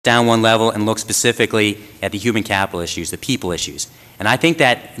down one level and look specifically at the human capital issues, the people issues. And I think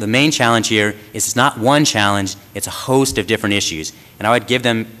that the main challenge here is it's not one challenge, it's a host of different issues. And I would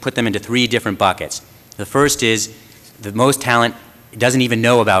put them into 3 different buckets. The first is the most talent doesn't even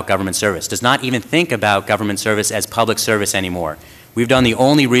know about government service, does not even think about government service as public service anymore. We've done the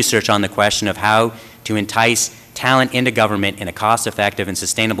only research on the question of how to entice talent into government in a cost-effective and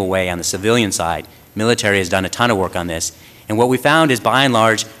sustainable way on the civilian side. Military has done a ton of work on this. And what we found is, by and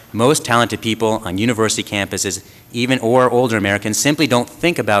large, most talented people on university campuses, or older Americans, simply don't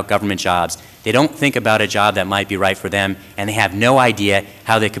think about government jobs. They don't think about a job that might be right for them, and they have no idea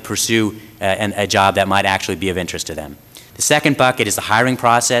how they could pursue a job that might actually be of interest to them. The second bucket is the hiring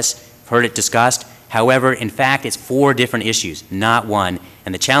process. I've heard it discussed. However, in fact, it's 4 different issues, not one,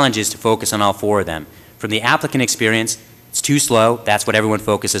 and the challenge is to focus on all 4 of them. From the applicant experience, it's too slow. That's what everyone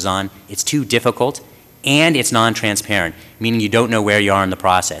focuses on. It's too difficult. And it's non-transparent, meaning you don't know where you are in the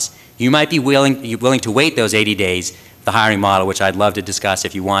process. You might be willing to wait those 80 days, the hiring model, which I'd love to discuss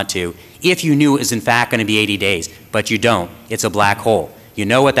if you want to, if you knew it was in fact going to be 80 days, but you don't. It's a black hole. You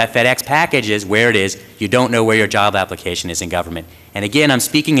know what that FedEx package is, where it is. You don't know where your job application is in government. And again, I'm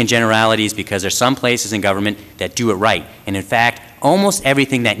speaking in generalities because there's some places in government that do it right. And in fact, almost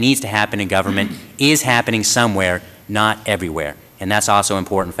everything that needs to happen in government is happening somewhere, not everywhere. And that's also an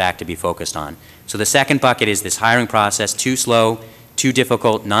important fact to be focused on. So the second bucket is this hiring process, too slow, too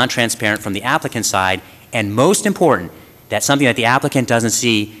difficult, non-transparent from the applicant side, and most important, that something that the applicant doesn't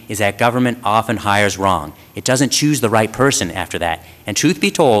see is that government often hires wrong. It doesn't choose the right person after that. And truth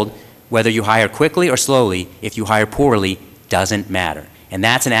be told, whether you hire quickly or slowly, if you hire poorly, doesn't matter. And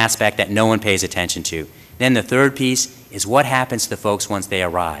that's an aspect that no one pays attention to. Then the third piece is what happens to the folks once they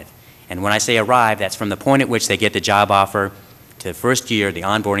arrive. And when I say arrive, that's from the point at which they get the job offer to the first year, the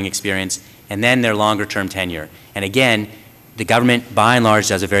onboarding experience, and then their longer-term tenure. And again, the government, by and large,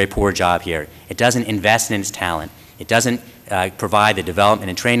 does a very poor job here. It doesn't invest in its talent. It doesn't provide the development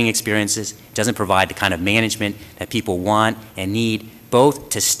and training experiences. It doesn't provide the kind of management that people want and need, both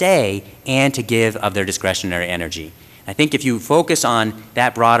to stay and to give of their discretionary energy. I think if you focus on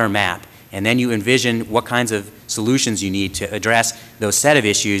that broader map, and then you envision what kinds of solutions you need to address those set of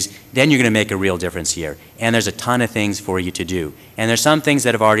issues, then you're going to make a real difference here. And there's a ton of things for you to do. And there's some things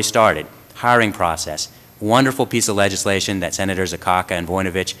that have already started. Hiring process, wonderful piece of legislation that Senators Akaka and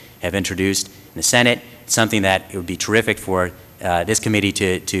Voinovich have introduced in the Senate. It's something that it would be terrific for this committee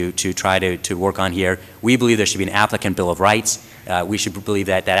to try to work on here. We believe there should be an applicant bill of rights. We should believe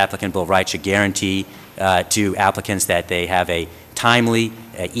that that applicant bill of rights should guarantee to applicants that they have a timely,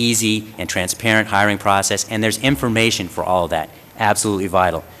 easy, and transparent hiring process, and there's information for all of that. Absolutely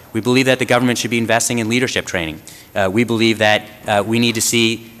vital. We believe that the government should be investing in leadership training. We believe that we need to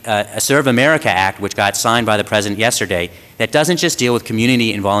see a Serve America Act, which got signed by the President yesterday, that doesn't just deal with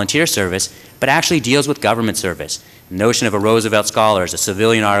community and volunteer service, but actually deals with government service. The notion of a Roosevelt Scholars, a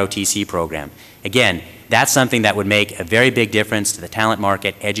civilian ROTC program. Again, that's something that would make a very big difference to the talent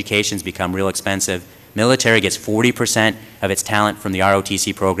market. Education's become real expensive. Military gets 40% of its talent from the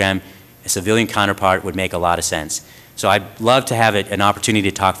ROTC program. A civilian counterpart would make a lot of sense. So I'd love to have an opportunity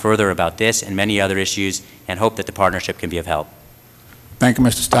to talk further about this and many other issues, and hope that the partnership can be of help. Thank you,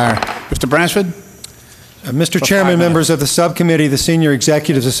 Mr. Steyer. Mr. Bransford? Mr. Chairman, members of the subcommittee, the Senior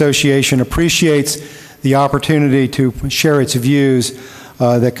Executives Association appreciates the opportunity to share its views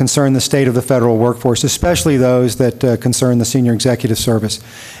that concern the state of the federal workforce, especially those that concern the Senior Executive Service.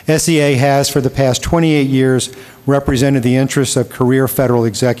 SEA has, for the past 28 years, represented the interests of career federal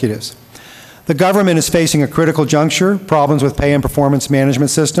executives. The government is facing a critical juncture, problems with pay and performance management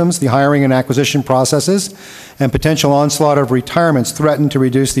systems, the hiring and acquisition processes, and potential onslaught of retirements threaten to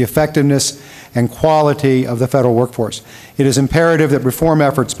reduce the effectiveness and quality of the federal workforce. It is imperative that reform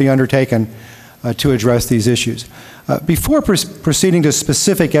efforts be undertaken to address these issues. Before proceeding to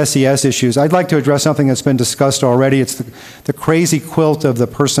specific SES issues, I'd like to address something that's been discussed already. It's the crazy quilt of the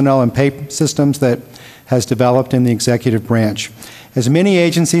personnel and pay systems that has developed in the executive branch, as many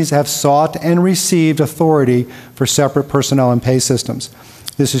agencies have sought and received authority for separate personnel and pay systems.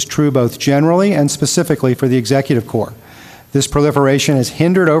 This is true both generally and specifically for the executive corps. This proliferation has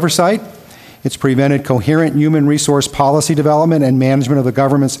hindered oversight. It's prevented coherent human resource policy development and management of the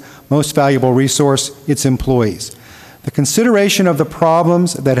government's most valuable resource, its employees. The consideration of the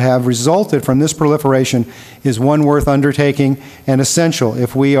problems that have resulted from this proliferation is one worth undertaking and essential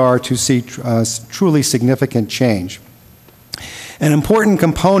if we are to see truly significant change. An important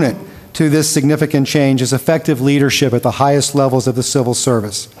component to this significant change is effective leadership at the highest levels of the civil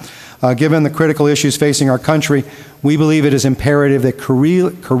service. Given the critical issues facing our country, we believe it is imperative that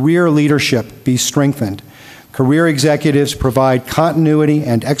career leadership be strengthened. Career executives provide continuity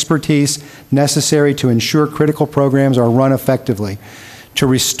and expertise necessary to ensure critical programs are run effectively. To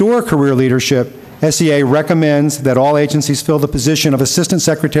restore career leadership, SEA recommends that all agencies fill the position of Assistant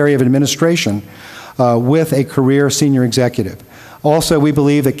Secretary of Administration with a career senior executive. Also, we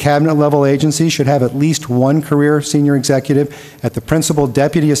believe that cabinet-level agencies should have at least one career senior executive at the principal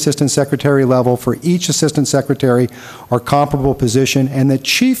deputy assistant secretary level for each assistant secretary or comparable position, and that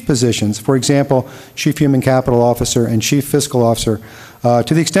chief positions, for example, chief human capital officer and chief fiscal officer,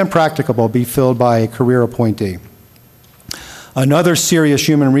 to the extent practicable, be filled by a career appointee. Another serious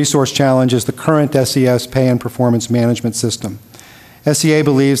human resource challenge is the current SES pay and performance management system. SEA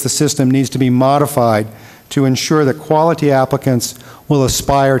believes the system needs to be modified to ensure that quality applicants will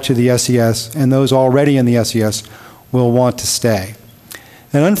aspire to the SES and those already in the SES will want to stay.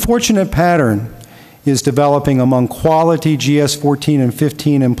 An unfortunate pattern is developing among quality GS 14 and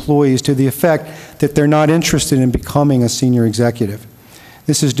 15 employees to the effect that they're not interested in becoming a senior executive.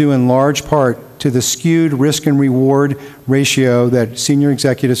 This is due in large part to the skewed risk and reward ratio that senior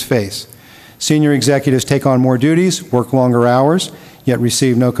executives face. Senior executives take on more duties, work longer hours, yet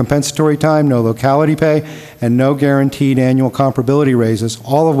receive no compensatory time, no locality pay, and no guaranteed annual comparability raises,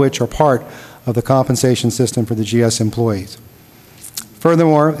 all of which are part of the compensation system for the GS employees.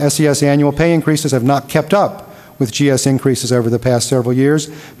 Furthermore, SES annual pay increases have not kept up with GS increases over the past several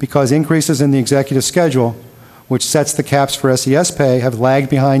years because increases in the executive schedule, which sets the caps for SES pay, have lagged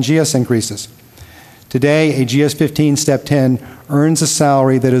behind GS increases. Today, a GS 15 Step 10 earns a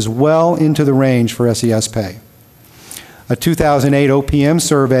salary that is well into the range for SES pay. A 2008 OPM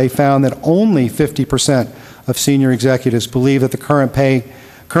survey found that only 50% of senior executives believe that the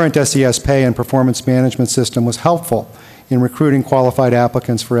current SES pay and performance management system was helpful in recruiting qualified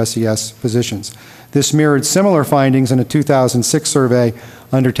applicants for SES positions. This mirrored similar findings in a 2006 survey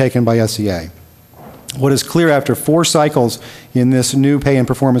undertaken by SEA. What is clear after 4 cycles in this new pay and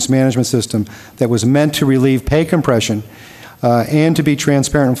performance management system that was meant to relieve pay compression and to be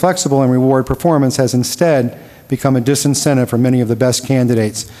transparent and flexible and reward performance has instead become a disincentive for many of the best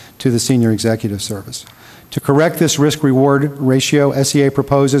candidates to the senior executive service. To correct this risk-reward ratio, SEA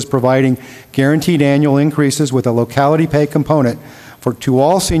proposes providing guaranteed annual increases with a locality pay component to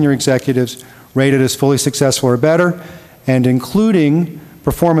all senior executives rated as fully successful or better, and including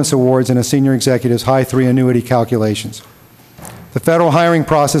performance awards in a senior executive's high 3 annuity calculations. The federal hiring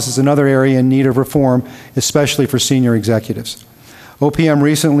process is another area in need of reform, especially for senior executives. OPM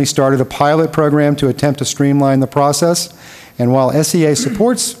recently started a pilot program to attempt to streamline the process, and while SEA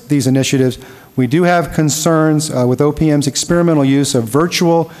supports these initiatives, we do have concerns with OPM's experimental use of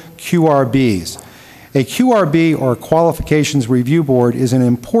virtual QRBs. A QRB, or Qualifications Review Board, is an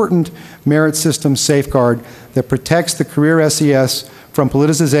important merit system safeguard that protects the career SES from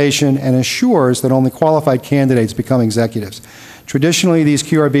politicization and assures that only qualified candidates become executives. Traditionally, these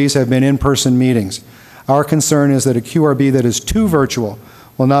QRBs have been in-person meetings. Our concern is that a QRB that is too virtual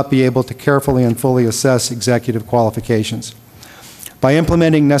will not be able to carefully and fully assess executive qualifications. By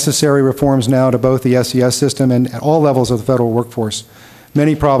implementing necessary reforms now to both the SES system and at all levels of the federal workforce,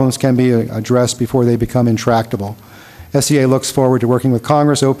 many problems can be addressed before they become intractable. SEA looks forward to working with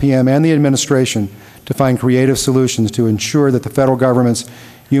Congress, OPM, and the administration to find creative solutions to ensure that the federal government's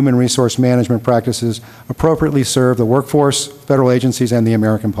human resource management practices appropriately serve the workforce, federal agencies, and the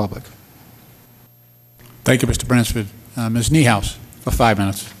American public. Thank you, Mr. Bransford. Ms. Niehaus, for 5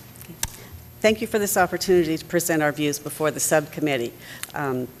 minutes. Thank you for this opportunity to present our views before the subcommittee.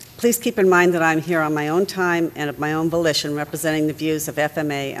 Please keep in mind that I'm here on my own time and of my own volition representing the views of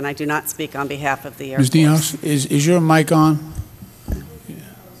FMA, and I do not speak on behalf of the Air Force. Ms. Niehaus, is your mic on? Yeah.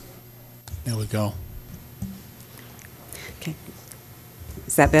 There we go. Okay.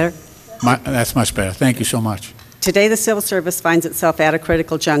 Is that better? That's much better. Thank you so much. Today, the Civil Service finds itself at a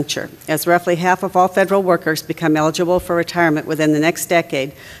critical juncture. As roughly half of all federal workers become eligible for retirement within the next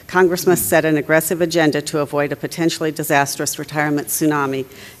decade, Congress must set an aggressive agenda to avoid a potentially disastrous retirement tsunami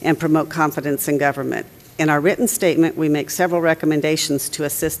and promote confidence in government. In our written statement, we make several recommendations to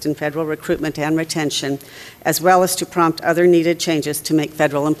assist in federal recruitment and retention, as well as to prompt other needed changes to make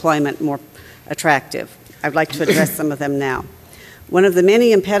federal employment more attractive. I'd like to address some of them now. One of the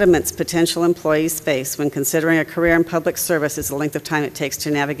many impediments potential employees face when considering a career in public service is the length of time it takes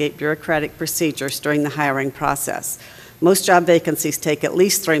to navigate bureaucratic procedures during the hiring process. Most job vacancies take at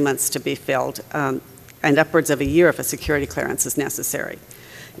least 3 months to be filled, and upwards of a year if a security clearance is necessary.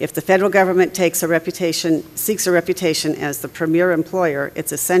 If the federal government seeks a reputation as the premier employer,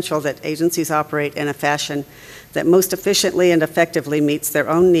 it's essential that agencies operate in a fashion that most efficiently and effectively meets their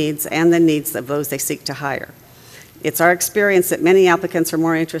own needs and the needs of those they seek to hire. It's our experience that many applicants are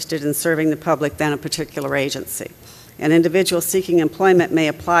more interested in serving the public than a particular agency. An individual seeking employment may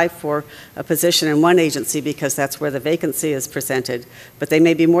apply for a position in one agency because that's where the vacancy is presented, but they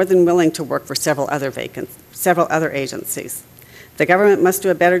may be more than willing to work for several other agencies. The government must do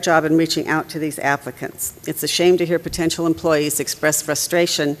a better job in reaching out to these applicants. It's a shame to hear potential employees express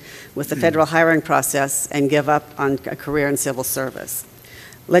frustration with the federal hiring process and give up on a career in civil service.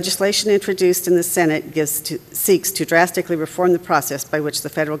 Legislation introduced in the Senate seeks to drastically reform the process by which the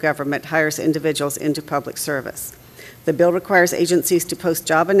federal government hires individuals into public service. The bill requires agencies to post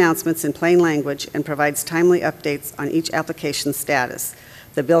job announcements in plain language and provides timely updates on each application's status.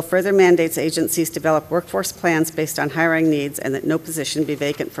 The bill further mandates agencies develop workforce plans based on hiring needs and that no position be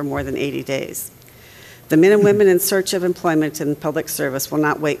vacant for more than 80 days. The men and women in search of employment in public service will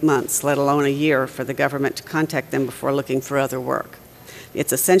not wait months, let alone a year, for the government to contact them before looking for other work.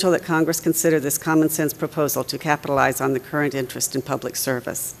 It's essential that Congress consider this common sense proposal to capitalize on the current interest in public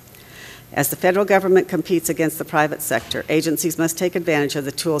service. As the federal government competes against the private sector, agencies must take advantage of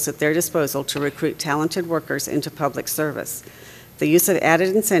the tools at their disposal to recruit talented workers into public service. The use of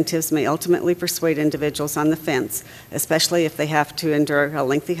added incentives may ultimately persuade individuals on the fence, especially if they have to endure a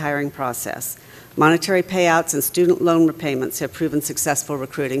lengthy hiring process. Monetary payouts and student loan repayments have proven successful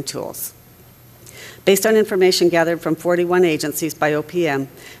recruiting tools. Based on information gathered from 41 agencies by OPM,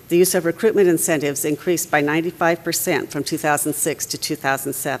 the use of recruitment incentives increased by 95% from 2006 to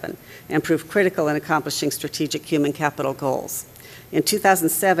 2007 and proved critical in accomplishing strategic human capital goals. In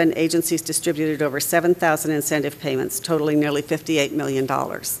 2007, agencies distributed over 7,000 incentive payments, totaling nearly $58 million.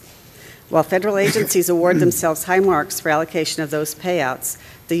 While federal agencies award themselves high marks for allocation of those payouts,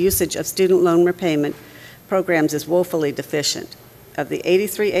 the usage of student loan repayment programs is woefully deficient. Of the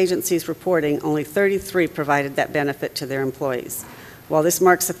 83 agencies reporting, only 33 provided that benefit to their employees. While this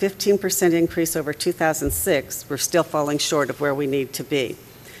marks a 15% increase over 2006, we're still falling short of where we need to be.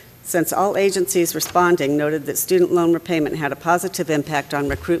 Since all agencies responding noted that student loan repayment had a positive impact on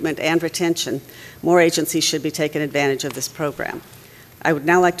recruitment and retention, more agencies should be taking advantage of this program. I would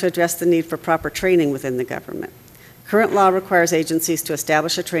now like to address the need for proper training within the government. Current law requires agencies to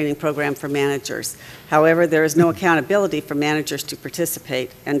establish a training program for managers. However, there is no accountability for managers to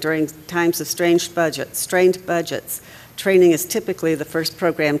participate, and during times of strained budgets, training is typically the first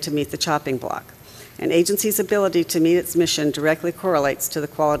program to meet the chopping block. An agency's ability to meet its mission directly correlates to the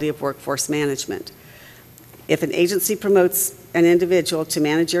quality of workforce management. If an agency promotes an individual to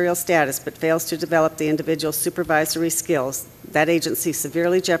managerial status but fails to develop the individual's supervisory skills, that agency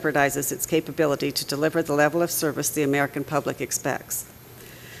severely jeopardizes its capability to deliver the level of service the American public expects.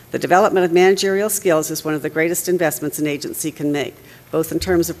 The development of managerial skills is one of the greatest investments an agency can make, both in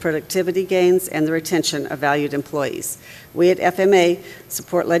terms of productivity gains and the retention of valued employees. We at FMA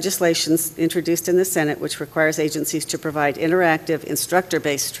support legislation introduced in the Senate which requires agencies to provide interactive,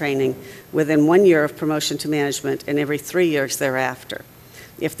 instructor-based training within 1 year of promotion to management and every 3 years thereafter.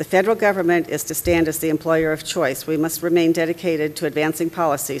 If the federal government is to stand as the employer of choice, we must remain dedicated to advancing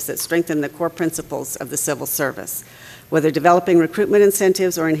policies that strengthen the core principles of the civil service. Whether developing recruitment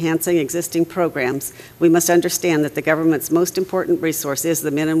incentives or enhancing existing programs, we must understand that the government's most important resource is the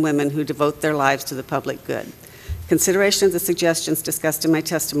men and women who devote their lives to the public good. Consideration of the suggestions discussed in my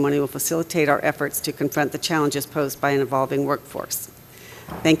testimony will facilitate our efforts to confront the challenges posed by an evolving workforce.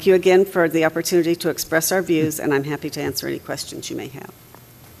 Thank you again for the opportunity to express our views, and I'm happy to answer any questions you may have.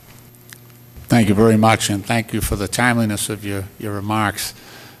 Thank you very much, and thank you for the timeliness of your remarks.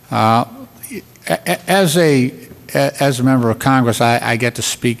 As a member of Congress, I get to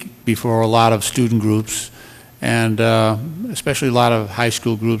speak before a lot of student groups, and especially a lot of high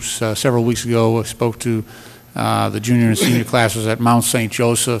school groups. Several weeks ago, I spoke to the junior and senior classes at Mount St.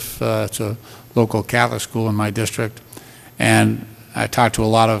 Joseph. It's a local Catholic school in my district, and I talked to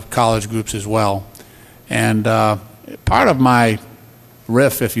a lot of college groups as well. And part of my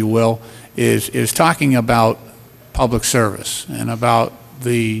riff, if you will, is talking about public service and about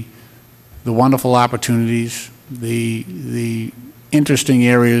the wonderful opportunities, the interesting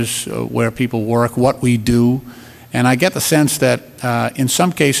areas where people work, what we do. And I get the sense that in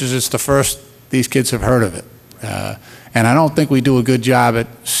some cases it's the first these kids have heard of it. And I don't think we do a good job at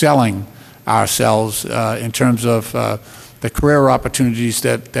selling ourselves in terms of the career opportunities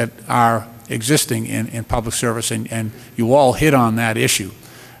that are existing in public service, and you all hit on that issue.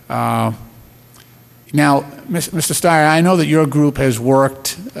 Now, Mr. Steyer, I know that your group has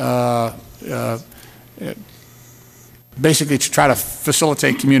worked basically to try to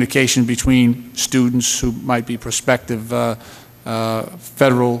facilitate communication between students who might be prospective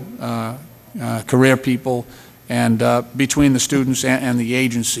federal career people and between the students and the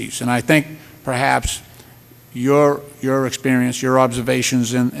agencies. And I think perhaps your experience, your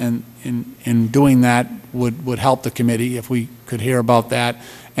observations in doing that would help the committee if we could hear about that.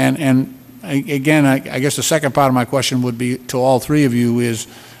 And again, I guess the second part of my question would be to all three of you is,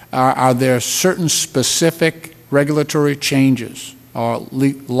 are there certain specific regulatory changes or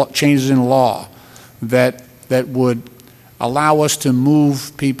changes in law that would allow us to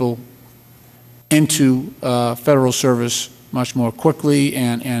move people into federal service much more quickly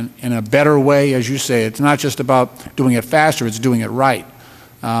and in a better way? As you say, it's not just about doing it faster, it's doing it right.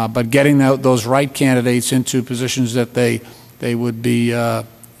 But getting those right candidates into positions that they would be, I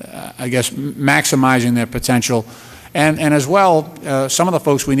guess, maximizing their potential. And as well, some of the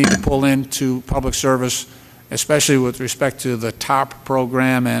folks we need to pull into public service, especially with respect to the TARP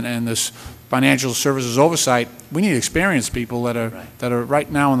program and this financial services oversight, we need experienced people that are right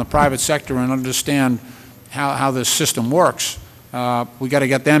now in the private sector and understand how this system works. We got to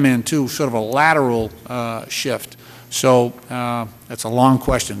get them in too, sort of a lateral shift. So that's a long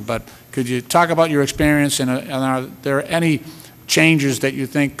question, but could you talk about your experience, and are there any changes that you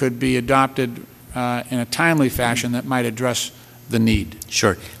think could be adopted in a timely fashion that might address the need?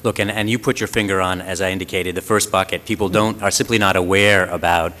 Sure. Look, and you put your finger on, as I indicated, the first bucket. People are simply not aware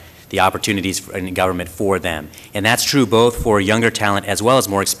about the opportunities in government for them. And that's true both for younger talent as well as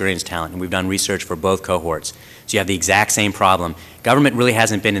more experienced talent. And we've done research for both cohorts. So you have the exact same problem. Government really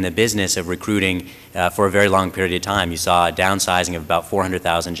hasn't been in the business of recruiting for a very long period of time. You saw a downsizing of about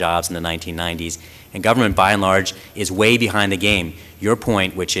 400,000 jobs in the 1990s. And government, by and large, is way behind the game. Your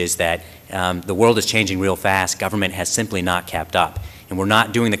point, which is that the world is changing real fast, government has simply not kept up. And we're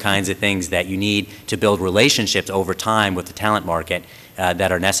not doing the kinds of things that you need to build relationships over time with the talent market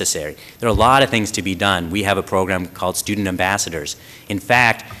that are necessary. There are a lot of things to be done. We have a program called Student Ambassadors. In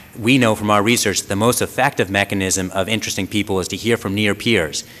fact, we know from our research that the most effective mechanism of interesting people is to hear from near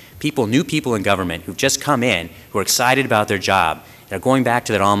peers. New people in government who've just come in, who are excited about their job, they're going back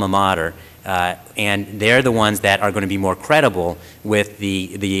to their alma mater, and they're the ones that are going to be more credible with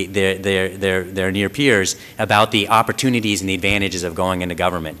their near peers about the opportunities and the advantages of going into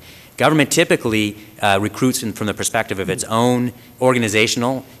government. Government typically recruits from the perspective of its own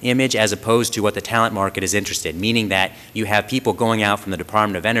organizational image as opposed to what the talent market is interested, meaning that you have people going out from the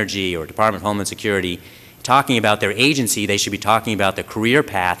Department of Energy or Department of Homeland Security talking about their agency. They should be talking about the career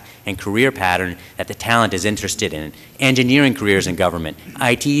path and career pattern that the talent is interested in. Engineering careers in government,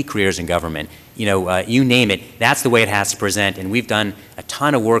 IT careers in government, you name it, that's the way it has to present. And we've done a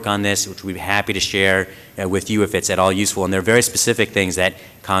ton of work on this, which we'd be happy to share with you if it's at all useful. And there are very specific things that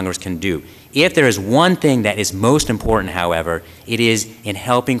Congress can do. If there is one thing that is most important, however, it is in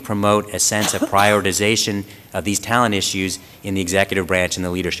helping promote a sense of prioritization of these talent issues in the executive branch and the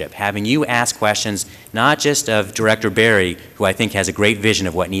leadership. Having you ask questions, not just of Director Berry, who I think has a great vision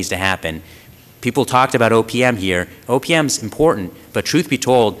of what needs to happen. People talked about OPM here. OPM's important, but truth be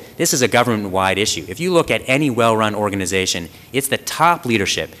told, this is a government-wide issue. If you look at any well-run organization, it's the top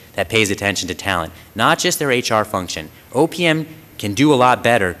leadership that pays attention to talent, not just their HR function. OPM can do a lot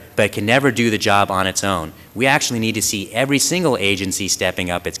better, but it can never do the job on its own. We actually need to see every single agency stepping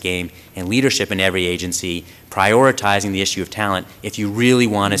up its game and leadership in every agency prioritizing the issue of talent if you really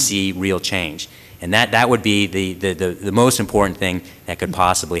want to see real change. And that would be the most important thing that could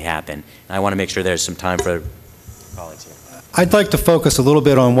possibly happen. And I want to make sure there's some time for colleagues here. I'd like to focus a little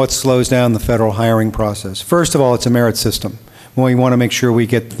bit on what slows down the federal hiring process. First of all, it's a merit system. We want to make sure we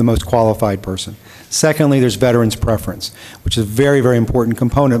get the most qualified person. Secondly, there's veterans preference, which is a very, very important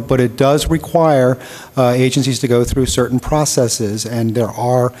component, but it does require agencies to go through certain processes, and there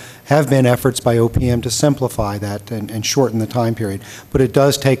have been efforts by OPM to simplify that and shorten the time period, but it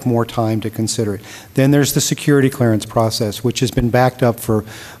does take more time to consider it. Then there's the security clearance process, which has been backed up for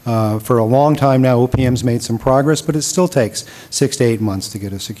a long time now. OPM's made some progress, but it still takes 6 to 8 months to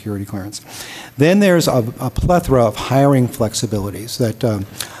get a security clearance. Then there's a plethora of hiring flexibilities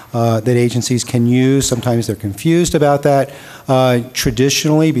that agencies can use. Sometimes they're confused about that.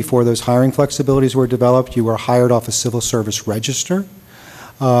 Traditionally, before those hiring flexibilities were developed, you were hired off a civil service register.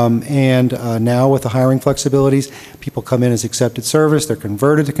 And now with the hiring flexibilities, people come in as accepted service, they're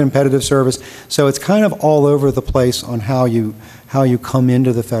converted to competitive service. So it's kind of all over the place on how you come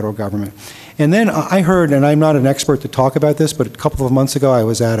into the federal government. And then I heard, and I'm not an expert to talk about this, but a couple of months ago I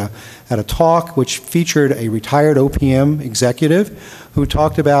was at a talk which featured a retired OPM executive who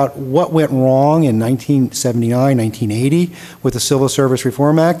talked about what went wrong in 1979, 1980 with the Civil Service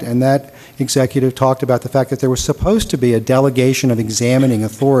Reform Act, and that executive talked about the fact that there was supposed to be a delegation of examining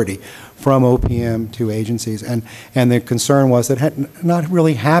authority from OPM to agencies. And the concern was that it had not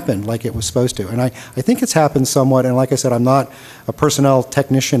really happened like it was supposed to. And I think it's happened somewhat, and like I said, I'm not a personnel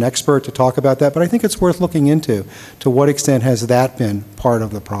technician expert to talk about that, but I think it's worth looking into. To what extent has that been part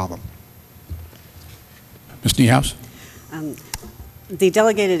of the problem? Ms. Niehaus? The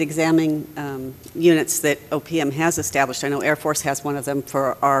delegated examining units that OPM has established, I know Air Force has one of them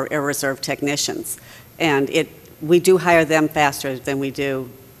for our Air Reserve technicians, and we do hire them faster than we do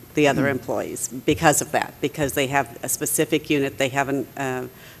the other employees because of that, because they have a specific unit. They haven't.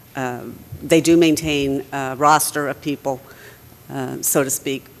 They do maintain a roster of people, so to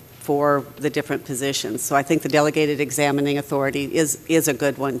speak, for the different positions. So I think the delegated examining authority is a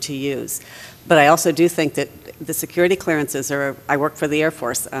good one to use. But I also do think that the security clearances are, I work for the Air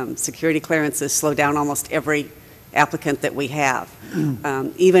Force, security clearances slow down almost every applicant that we have.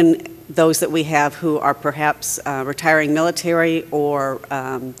 Even those that we have who are perhaps retiring military or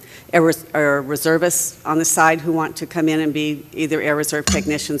reservists on the side who want to come in and be either Air Reserve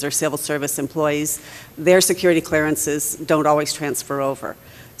technicians or civil service employees, their security clearances don't always transfer over,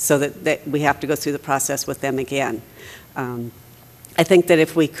 so that we have to go through the process with them again. I think that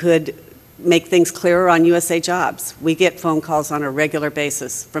if we could make things clearer on USA Jobs, we get phone calls on a regular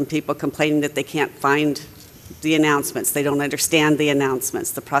basis from people complaining that they can't find the announcements, they don't understand the announcements,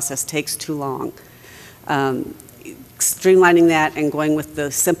 the process takes too long. Streamlining that and going with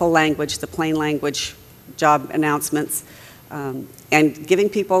the simple language, the plain language job announcements, and giving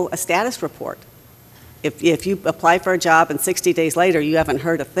people a status report. If you apply for a job and 60 days later you haven't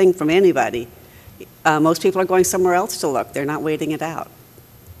heard a thing from anybody, most people are going somewhere else to look. They're not waiting it out.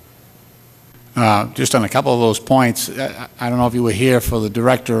 Just on a couple of those points, I don't know if you were here for the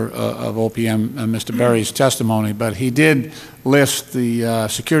director of OPM, Mr. Berry's testimony, but he did list the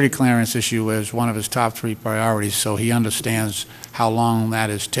security clearance issue as one of his top 3 priorities, so he understands how long that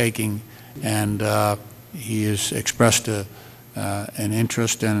is taking, and he has expressed an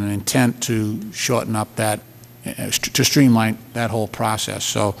interest and an intent to shorten up that, to streamline that whole process.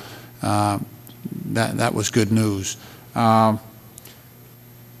 So that was good news.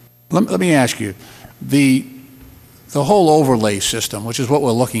 Let me ask you, the whole overlay system, which is what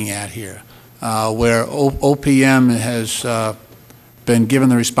we're looking at here, where OPM has been given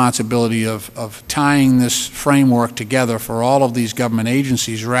the responsibility of tying this framework together for all of these government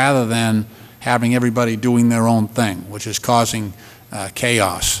agencies rather than having everybody doing their own thing, which is causing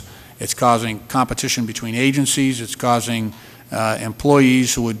chaos. It's causing competition between agencies. It's causing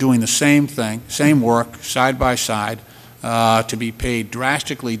employees who are doing the same thing, same work, side by side, to be paid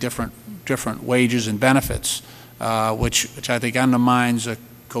drastically different wages and benefits, which I think undermines a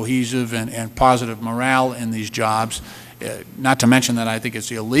cohesive and positive morale in these jobs. Not to mention that I think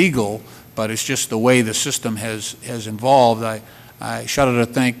it's illegal, but it's just the way the system has evolved. I shudder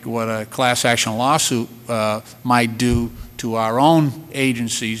to think what a class action lawsuit might do to our own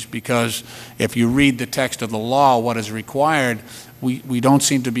agencies, because if you read the text of the law, what is required, we don't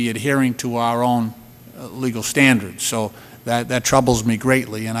seem to be adhering to our own legal standards. So that troubles me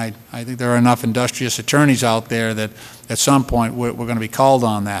greatly, and I think there are enough industrious attorneys out there that at some point we're going to be called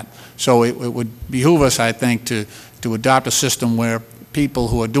on that. So it would behoove us, I think, to adopt a system where people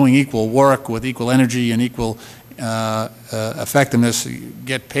who are doing equal work with equal energy and equal effectiveness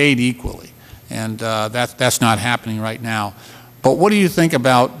get paid equally, and that's not happening right now. But what do you think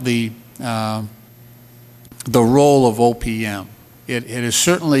about the role of OPM? It is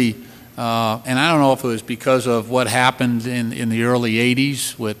certainly, and I don't know if it was because of what happened in the early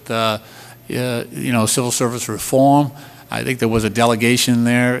 80s with civil service reform. I think there was a delegation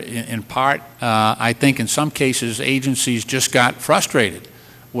there in part. I think in some cases agencies just got frustrated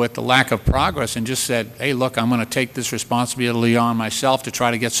with the lack of progress and just said, hey, look, I'm going to take this responsibility on myself to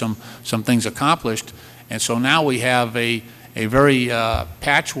try to get some things accomplished. And so now we have a very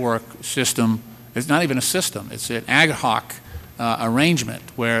patchwork system. It's not even a system. It's an ad hoc arrangement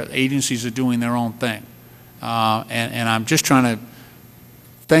where agencies are doing their own thing. And I'm just trying to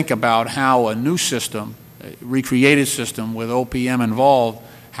think about how a new system, a recreated system with OPM involved,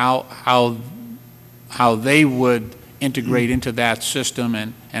 how they would integrate into that system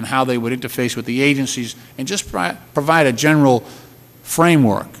and how they would interface with the agencies, and just provide a general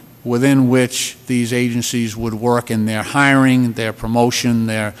framework within which these agencies would work in their hiring, their promotion,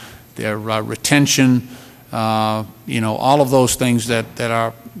 their retention, all of those things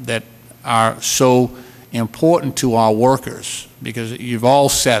that are so important to our workers, because you've all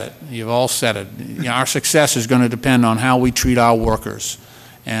said it. You've all said it. Our success is going to depend on how we treat our workers,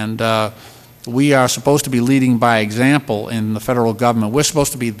 and we are supposed to be leading by example in the federal government. We're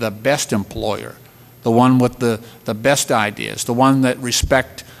supposed to be the best employer, the one with the best ideas, the one that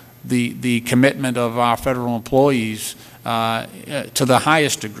respect the commitment of our federal employees to the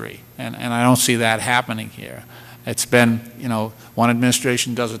highest degree, and I don't see that happening here. It's been, one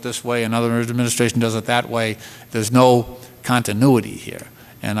administration does it this way, another administration does it that way. There's no continuity here.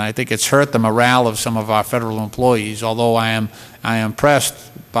 And I think it's hurt the morale of some of our federal employees, although I am impressed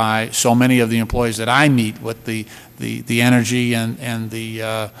by so many of the employees that I meet with the energy and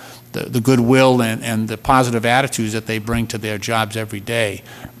the goodwill and the positive attitudes that they bring to their jobs every day.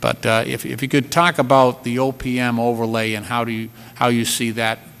 But if you could talk about the OPM overlay and how you see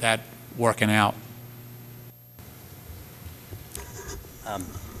that working out.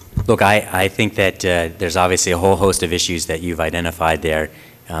 Look, I think that there's obviously a whole host of issues that you've identified there.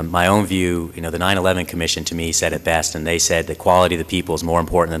 My own view, the 9/11 Commission to me said it best, and they said the quality of the people is more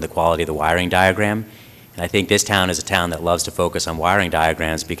important than the quality of the wiring diagram. And I think this town is a town that loves to focus on wiring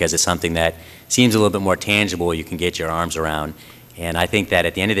diagrams because it's something that seems a little bit more tangible, you can get your arms around. And I think that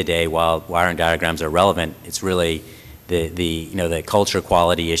at the end of the day, while wiring diagrams are relevant, it's really the culture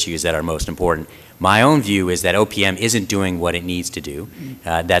quality issues that are most important. My own view is that OPM isn't doing what it needs to do,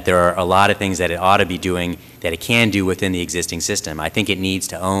 that there are a lot of things that it ought to be doing that it can do within the existing system. I think it needs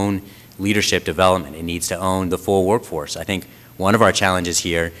to own leadership development. It needs to own the full workforce. I think one of our challenges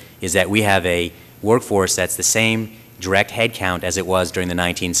here is that we have a workforce that's the same direct headcount as it was during the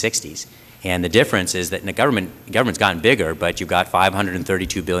 1960s. And the difference is that the government's gotten bigger, but you've got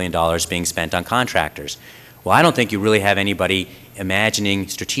 $532 billion being spent on contractors. Well, I don't think you really have anybody imagining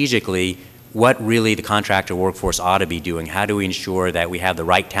strategically what really the contractor workforce ought to be doing. How do we ensure that we have the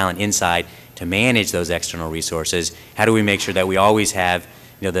right talent inside to manage those external resources? How do we make sure that we always have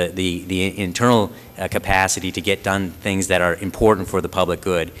the internal capacity to get done things that are important for the public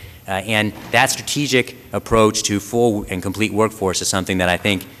good? And that strategic approach to full and complete workforce is something that I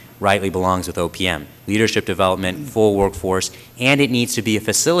think rightly belongs with OPM. Leadership development, full workforce, and it needs to be a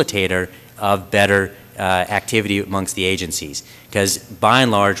facilitator of better activity amongst the agencies. Because by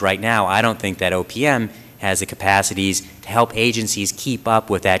and large right now, I don't think that OPM has the capacities to help agencies keep up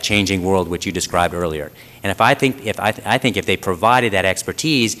with that changing world which you described earlier. And I think if they provided that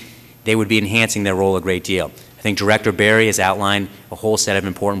expertise, they would be enhancing their role a great deal. I think Director Berry has outlined a whole set of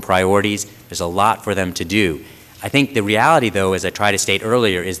important priorities. There's a lot for them to do. I think the reality, though, as I tried to state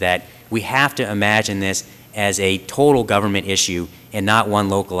earlier, is that we have to imagine this as a total government issue and not one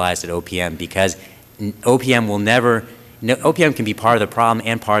localized at OPM, because OPM will never, OPM can be part of the problem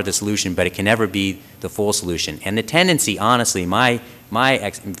and part of the solution, but it can never be the full solution. And the tendency, honestly, my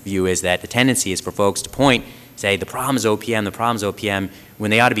view is that the tendency is for folks to say the problem is OPM,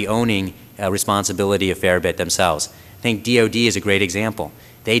 when they ought to be owning responsibility a fair bit themselves. I think DOD is a great example.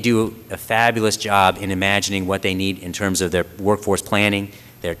 They do a fabulous job in imagining what they need in terms of their workforce planning,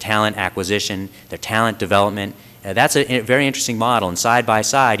 their talent acquisition, their talent development. That's a very interesting model, and side by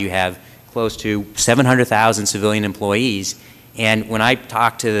side you have close to 700,000 civilian employees. And when I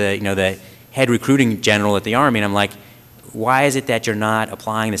talk to the head recruiting general at the Army, and I'm like, why is it that you're not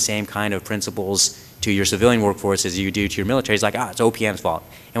applying the same kind of principles to your civilian workforce as you do to your military? He's like, it's OPM's fault.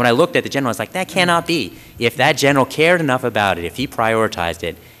 And when I looked at the general, I was like, that cannot be. If that general cared enough about it, if he prioritized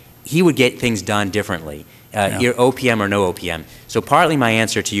it, he would get things done differently, either OPM or no OPM. So partly my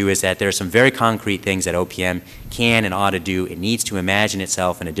answer to you is that there are some very concrete things that OPM can and ought to do. It needs to imagine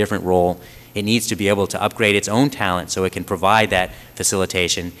itself in a different role. It needs to be able to upgrade its own talent so it can provide that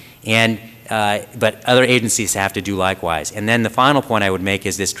facilitation. And but other agencies have to do likewise. And then the final point I would make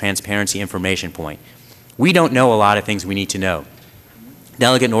is this transparency information point. We don't know a lot of things we need to know.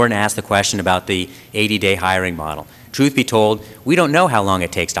 Delegate Norton asked the question about the 80-day hiring model. Truth be told, we don't know how long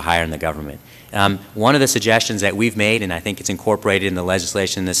it takes to hire in the government. One of the suggestions that we've made, and I think it's incorporated in the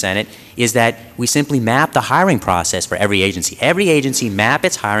legislation in the Senate, is that we simply map the hiring process for every agency. Every agency map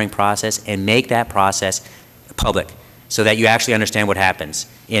its hiring process and make that process public so that you actually understand what happens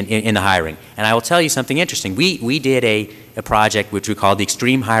in the hiring. And I will tell you something interesting. We did a project which we called the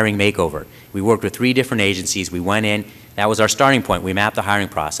Extreme Hiring Makeover. We worked with 3 different agencies. We went in. That was our starting point. We mapped the hiring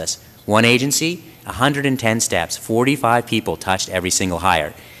process. One agency, 110 steps, 45 people touched every single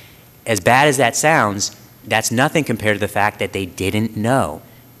hire. As bad as that sounds, that's nothing compared to the fact that they didn't know.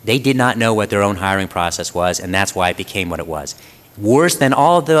 They did not know what their own hiring process was, and that's why it became what it was. Worse than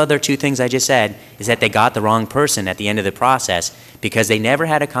all of the other 2 things I just said is that they got the wrong person at the end of the process because they never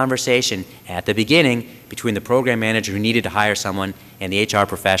had a conversation at the beginning between the program manager who needed to hire someone and the HR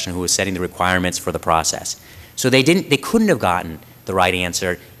professional who was setting the requirements for the process. So they couldn't have gotten the right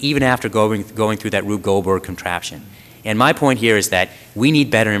answer even after going through that Rube Goldberg contraption. And my point here is that we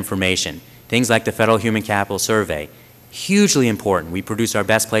need better information. Things like the Federal Human Capital Survey. hugely important. We produce our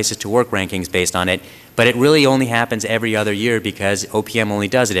best places to work rankings based on it, but it really only happens every other year because OPM only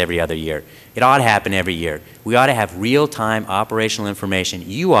does it every other year. It ought to happen every year. We ought to have real-time operational information.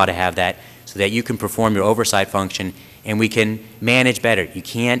 You ought to have that so that you can perform your oversight function and we can manage better. You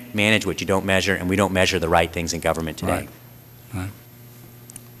can't manage what you don't measure, and we don't measure the right things in government today. Right.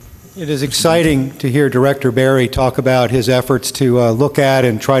 It is exciting to hear Director Berry talk about his efforts to look at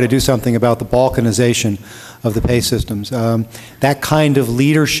and try to do something about the balkanization of the pay systems. That kind of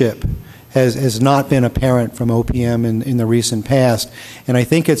leadership has not been apparent from OPM in the recent past, and I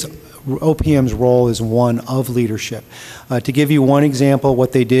think OPM's role is one of leadership. To give you one example,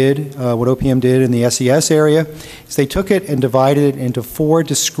 what OPM did in the SES area is they took it and divided it into 4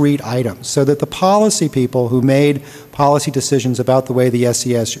 discrete items so that the policy people who made policy decisions about the way the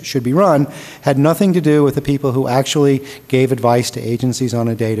SES should be run had nothing to do with the people who actually gave advice to agencies on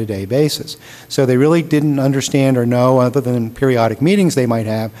a day-to-day basis. So they really didn't understand or know, other than periodic meetings they might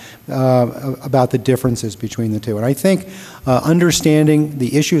have, about the differences between the two. And I think understanding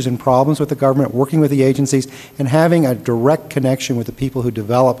the issues and problems with the government, working with the agencies, and having a direct connection with the people who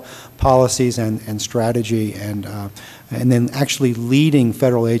develop policies and strategy, and then actually leading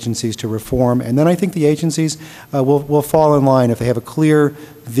federal agencies to reform. And then I think the agencies will fall in line if they have a clear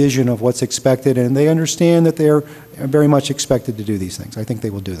vision of what's expected and they understand that they're very much expected to do these things. I think they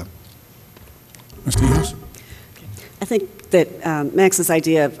will do them. Mr. Hughes? I think that Max's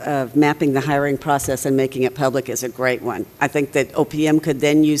idea of mapping the hiring process and making it public is a great one. I think that OPM could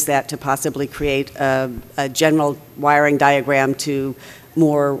then use that to possibly create a general wiring diagram to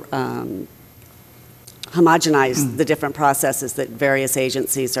more homogenize the different processes that various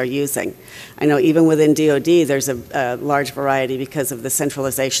agencies are using. I know even within DOD there's a large variety because of the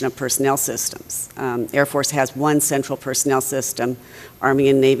centralization of personnel systems. Air Force has one central personnel system. Army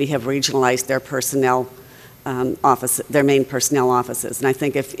and Navy have regionalized their personnel their main personnel offices. And I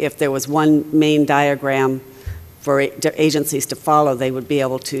think if there was one main diagram for agencies to follow, they would be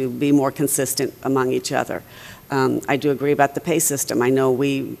able to be more consistent among each other. I do agree about the pay system. I know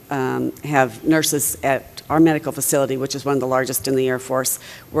we have nurses at our medical facility, which is one of the largest in the Air Force,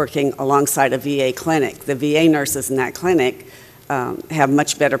 working alongside a VA clinic. The VA nurses in that clinic have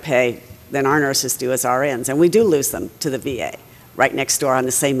much better pay than our nurses do as RNs, and we do lose them to the VA, right next door on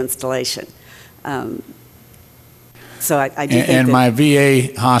the same installation. So I do think and that my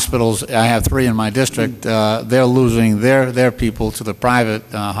VA hospitals, I have 3 in my district, they're losing their people to the private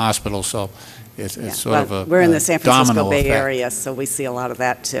hospitals, so it's sort of a we're in the San Francisco Bay effect. Area, so we see a lot of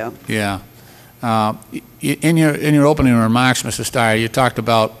that too. Yeah. In your opening remarks, Mr. Steyer, you talked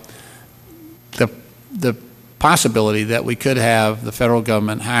about the possibility that we could have the federal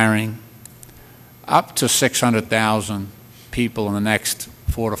government hiring up to 600,000 people in the next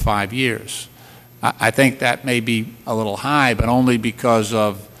 4 to 5 years. I think that may be a little high, but only because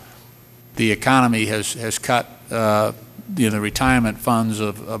of the economy has cut the retirement funds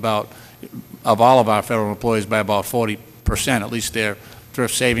of all of our federal employees by about 40%, at least their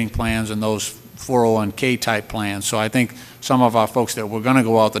thrift saving plans and those 401k type plans. So I think some of our folks that were going to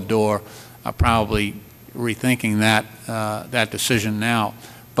go out the door are probably rethinking that decision now.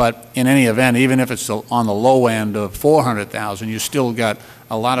 But in any event, even if it's on the low end of 400,000, you still got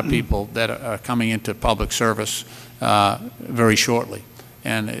a lot of people that are coming into public service very shortly.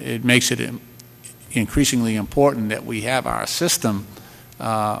 And it makes it increasingly important that we have our system.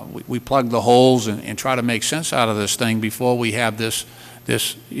 We plug the holes and try to make sense out of this thing before we have this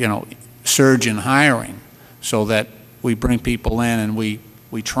surge in hiring, so that we bring people in and we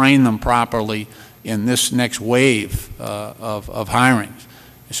train them properly in this next wave of hiring.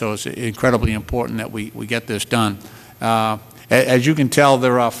 So it's incredibly important that we get this done. As you can tell,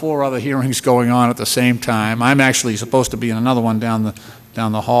 there are 4 other hearings going on at the same time. I'm actually supposed to be in another one down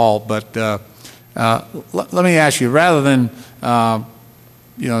the hall, but let me ask you, rather than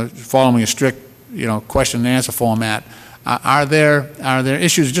following a strict question and answer format, are there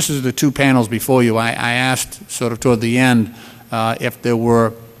issues, just as the 2 panels before you, I asked sort of toward the end if there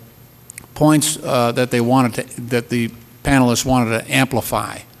were points that the panelists wanted to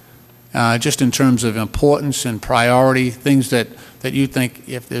amplify, just in terms of importance and priority, things that you think,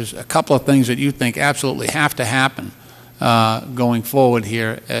 if there's a couple of things that you think absolutely have to happen going forward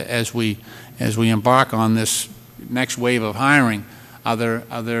here as we embark on this next wave of hiring, are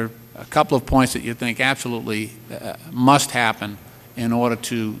there a couple of points that you think absolutely must happen in order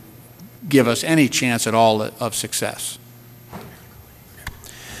to give us any chance at all of success?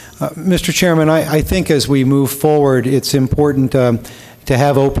 Mr. Chairman, I think as we move forward, it's important, to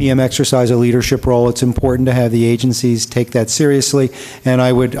have OPM exercise a leadership role. It's important to have the agencies take that seriously, and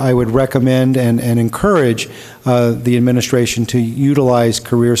I would recommend and encourage the administration to utilize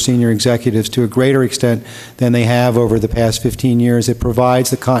career senior executives to a greater extent than they have over the past 15 years. It provides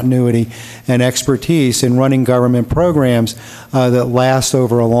the continuity and expertise in running government programs that last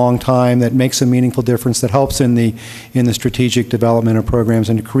over a long time, that makes a meaningful difference, that helps in the strategic development of programs,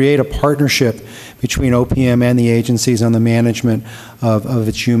 and to create a partnership between OPM and the agencies on the management of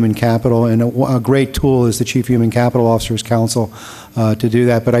its human capital. And a great tool is the Chief Human Capital Officers Council to do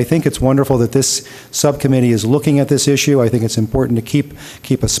that. But I think it's wonderful that this subcommittee is looking at this issue. I think it's important to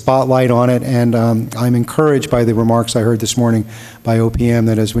keep a spotlight on it, and I'm encouraged by the remarks I heard this morning by OPM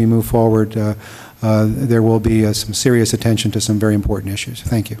that as we move forward, there will be some serious attention to some very important issues.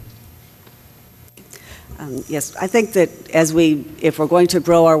 Thank you. Yes, I think that if we're going to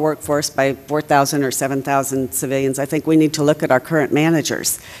grow our workforce by 4,000 or 7,000 civilians, I think we need to look at our current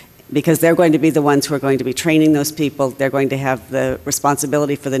managers, because they're going to be the ones who are going to be training those people. They're going to have the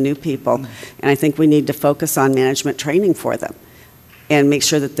responsibility for the new people. And I think we need to focus on management training for them and make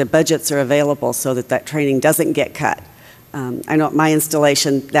sure that the budgets are available so that that training doesn't get cut. I know at my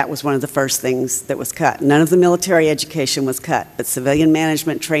installation, that was one of the first things that was cut. None of the military education was cut, but civilian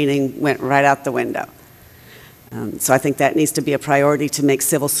management training went right out the window. So I think that needs to be a priority to make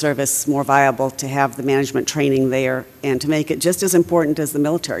civil service more viable, to have the management training there, and to make it just as important as the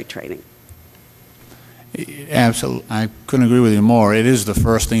military training. Absolutely. I couldn't agree with you more. It is the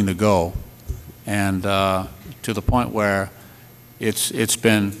first thing to go, and to the point where it's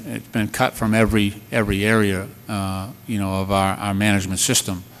been cut from every area, of our management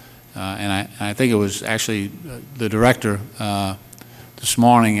system. And I think it was actually the director this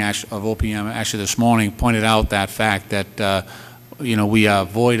morning of OPM, actually this morning, pointed out that fact that we are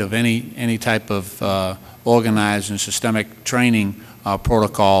void of any type of organized and systemic training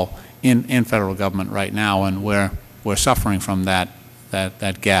protocol in federal government right now, and we're suffering from that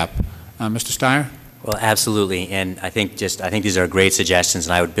gap. Mr. Steyer? Well, absolutely, and I think these are great suggestions,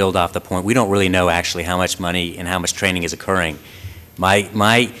 and I would build off the point. We don't really know actually how much money and how much training is occurring.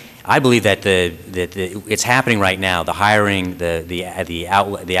 I believe that it's happening right now. The hiring, the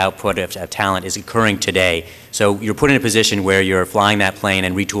output of talent is occurring today. So you're put in a position where you're flying that plane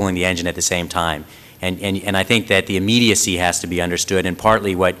and retooling the engine at the same time. And I think that the immediacy has to be understood, and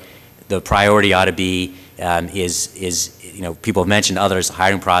partly what the priority ought to be is people have mentioned others, the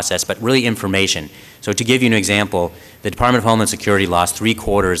hiring process, but really information. So to give you an example, the Department of Homeland Security lost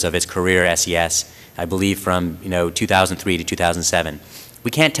 3/4 of its career SES, I believe, from 2003 to 2007. We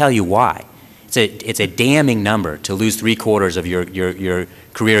can't tell you why. It's a damning number to lose 3/4 of your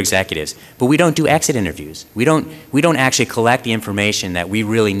career executives. But we don't do exit interviews. We don't actually collect the information that we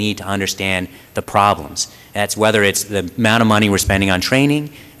really need to understand the problems. That's whether it's the amount of money we're spending on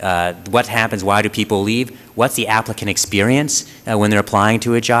training, what happens, why do people leave, what's the applicant experience when they're applying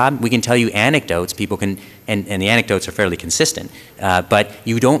to a job. We can tell you anecdotes, people can, and the anecdotes are fairly consistent, but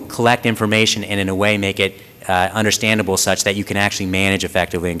you don't collect information and in a way make it understandable such that you can actually manage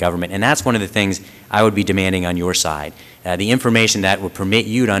effectively in government. And that's one of the things I would be demanding on your side. The information that will permit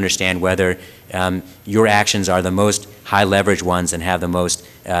you to understand whether your actions are the most high leverage ones and have the most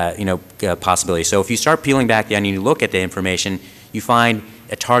possibilities. So if you start peeling back the onion, you look at the information, you find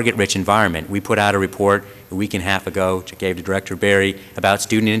a target-rich environment. We put out a report a week and a half ago, which I gave to Director Berry, about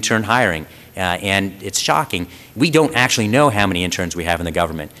student intern hiring. And it's shocking. We don't actually know how many interns we have in the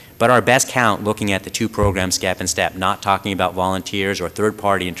government, but our best count, looking at the two programs, SCEP and STEP, not talking about volunteers or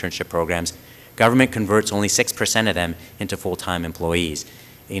third-party internship programs, government converts only 6% of them into full-time employees.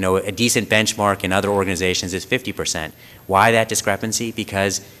 A decent benchmark in other organizations is 50%. Why that discrepancy?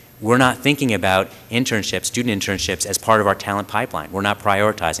 Because we're not thinking about internships, student internships, as part of our talent pipeline. We're not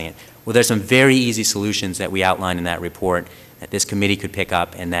prioritizing it. Well, there's some very easy solutions that we outline in that report that this committee could pick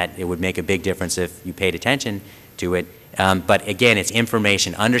up, and that it would make a big difference if you paid attention to it. But again, it's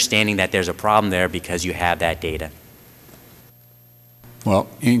information, understanding that there's a problem there because you have that data. Well,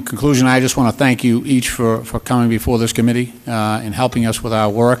 in conclusion, I just want to thank you each for coming before this committee and helping us with our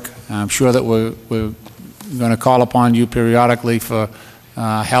work. I'm sure that we're going to call upon you periodically for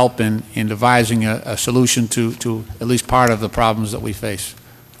help in devising a solution to at least part of the problems that we face.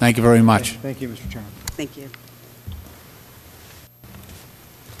 Thank you very much. Thank you, Mr. Chairman. Thank you.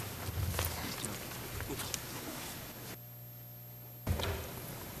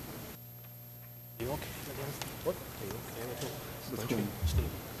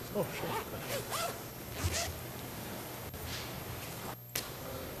 Oh, sure.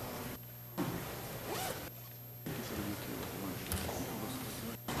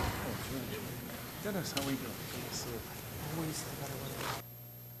 That is how we do it.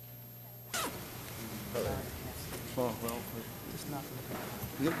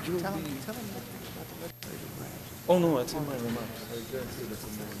 Oh, no, it's in my remarks. I guarantee that's in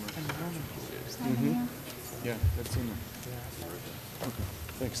my remarks. Yeah, that's in there. Okay,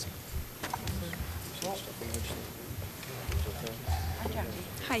 thanks.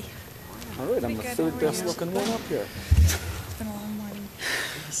 Hi. All right, I'm the third best looking one up here. It's been a long morning.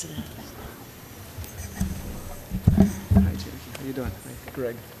 Hi, Jackie. How you doing? Hi,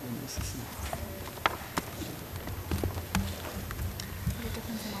 Greg. Nice to see you. What a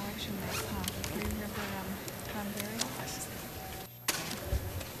difference in election night, huh? Were you here for Tom Berry?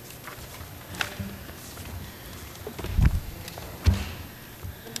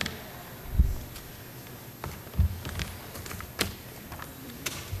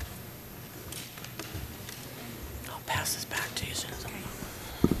 I'll pass this back to you as soon as I'm done.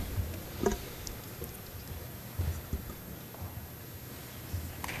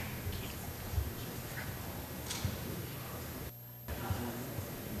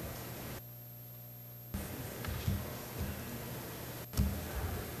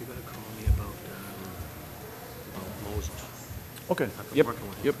 You gotta call me about Moses. Okay, I've been yep, working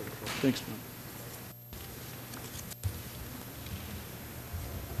with him yep. for the- Thanks, man.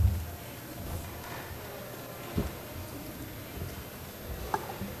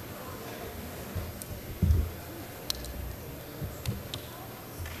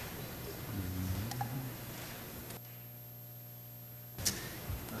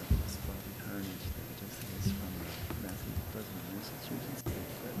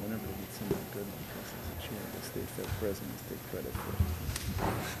 President take credit for it.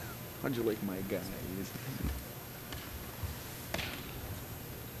 How'd you like my guy?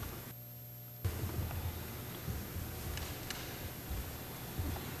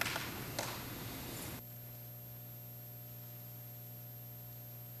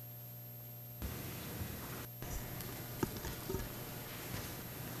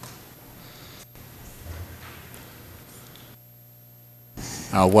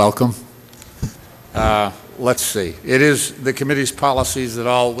 Welcome. Let's see. It is the committee's policies that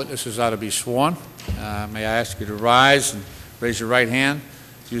all witnesses are to be sworn. May I ask you to rise and raise your right hand?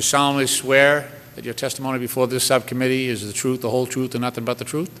 Do you solemnly swear that your testimony before this subcommittee is the truth, the whole truth, and nothing but the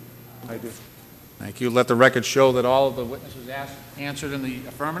truth? I do. Thank you. Let the record show that all of the witnesses answered in the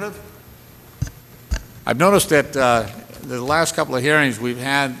affirmative. I've noticed that the last couple of hearings we've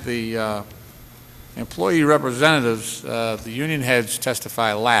had the employee representatives, the union heads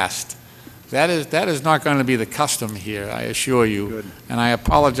testify last. That is not going to be the custom here, I assure you. Good. And I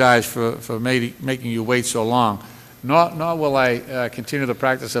apologize for making you wait so long. Nor will I continue the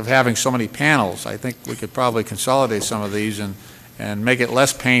practice of having so many panels. I think we could probably consolidate some of these and make it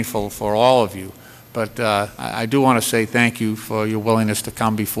less painful for all of you. But I do want to say thank you for your willingness to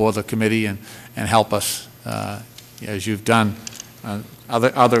come before the committee and help us, as you've done on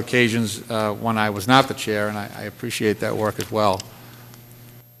other occasions when I was not the chair, and I appreciate that work as well.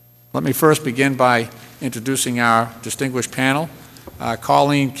 Let me first begin by introducing our distinguished panel.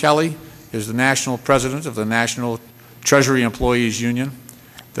 Colleen Kelly is the National President of the National Treasury Employees Union,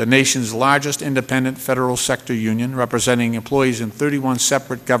 the nation's largest independent federal sector union, representing employees in 31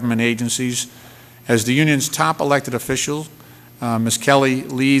 separate government agencies. As the union's top elected official, Ms. Kelly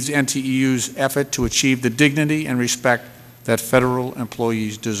leads NTEU's effort to achieve the dignity and respect that federal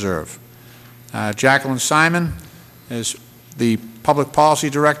employees deserve. Jacqueline Simon is the Public Policy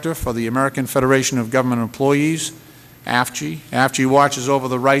Director for the American Federation of Government Employees, AFGE. AFGE watches over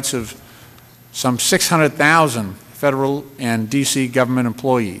the rights of some 600,000 federal and D.C. government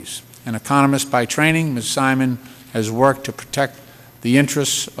employees. An economist by training, Ms. Simon has worked to protect the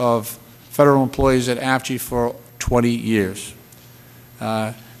interests of federal employees at AFGE for 20 years.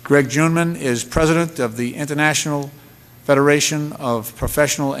 Greg Junman is President of the International Federation of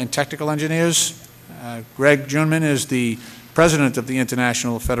Professional and Technical Engineers. Greg Junman is the President of the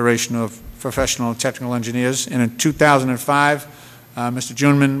International Federation of Professional and Technical Engineers, and in 2005, Mr.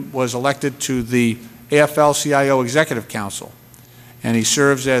 Junman was elected to the AFL-CIO Executive Council, and he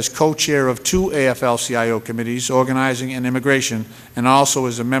serves as co-chair of 2 AFL-CIO committees, Organizing and Immigration, and also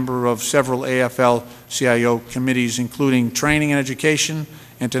is a member of several AFL-CIO committees, including Training and Education,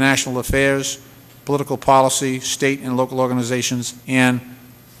 International Affairs, Political Policy, State and Local Organizations, and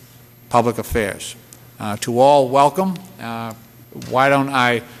Public Affairs. To all, welcome. Why don't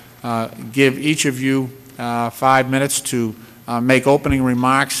I give each of you 5 minutes to make opening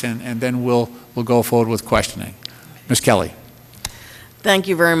remarks, and then we'll go forward with questioning. Ms. Kelly. Thank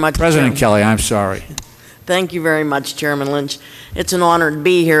you very much, President Chairman. Kelly, I'm sorry. Thank you very much, Chairman Lynch. It's an honor to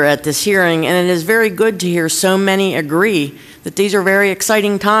be here at this hearing, and it is very good to hear so many agree that these are very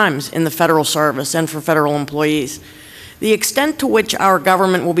exciting times in the federal service and for federal employees. The extent to which our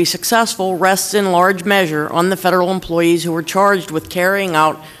government will be successful rests in large measure on the federal employees who are charged with carrying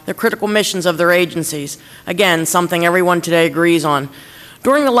out the critical missions of their agencies. Again, something everyone today agrees on.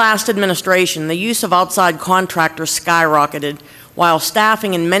 During the last administration, the use of outside contractors skyrocketed, while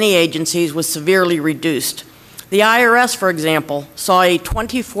staffing in many agencies was severely reduced. The IRS, for example, saw a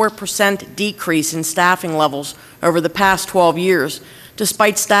 24% decrease in staffing levels over the past 12 years,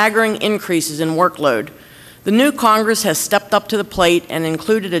 despite staggering increases in workload. The new Congress has stepped up to the plate and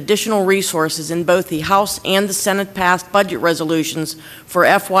included additional resources in both the House and the Senate-passed budget resolutions for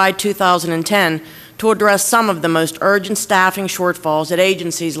FY 2010 to address some of the most urgent staffing shortfalls at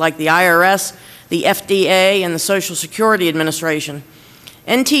agencies like the IRS, the FDA, and the Social Security Administration.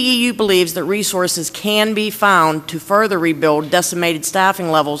 NTEU believes that resources can be found to further rebuild decimated staffing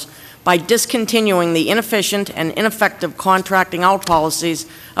levels by discontinuing the inefficient and ineffective contracting out policies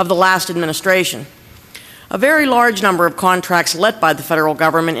of the last administration. A very large number of contracts let by the federal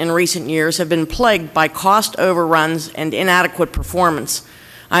government in recent years have been plagued by cost overruns and inadequate performance.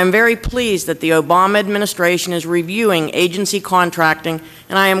 I am very pleased that the Obama administration is reviewing agency contracting,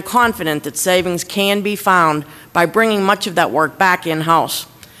 and I am confident that savings can be found by bringing much of that work back in-house.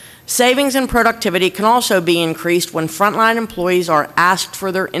 Savings and productivity can also be increased when frontline employees are asked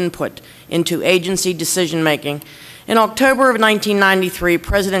for their input into agency decision-making. In October of 1993,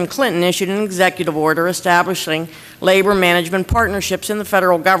 President Clinton issued an executive order establishing labor management partnerships in the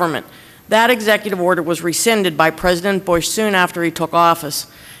federal government. That executive order was rescinded by President Bush soon after he took office.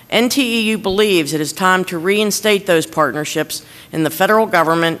 NTEU believes it is time to reinstate those partnerships in the federal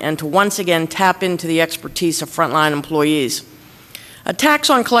government and to once again tap into the expertise of frontline employees. A tax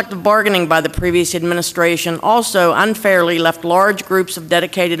on collective bargaining by the previous administration also unfairly left large groups of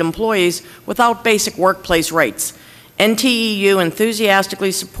dedicated employees without basic workplace rights. NTEU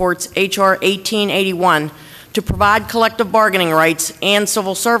enthusiastically supports H.R. 1881 to provide collective bargaining rights and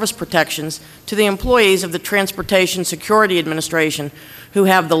civil service protections to the employees of the Transportation Security Administration who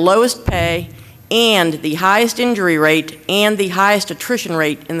have the lowest pay and the highest injury rate and the highest attrition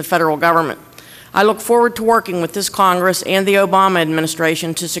rate in the federal government. I look forward to working with this Congress and the Obama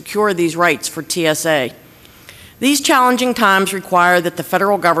administration to secure these rights for TSA. These challenging times require that the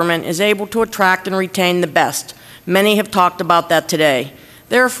federal government is able to attract and retain the best. Many have talked about that today.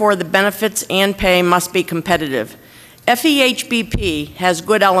 Therefore, the benefits and pay must be competitive. FEHBP has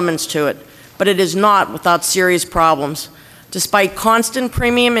good elements to it, but it is not without serious problems. Despite constant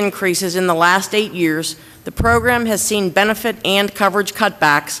premium increases in the last 8 years, the program has seen benefit and coverage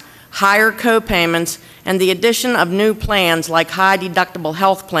cutbacks, higher co-payments, and the addition of new plans like high-deductible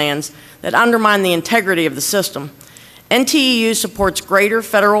health plans that undermine the integrity of the system. NTEU supports greater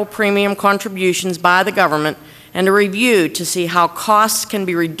federal premium contributions by the government and a review to see how costs can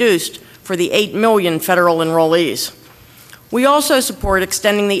be reduced for the 8 million federal enrollees. We also support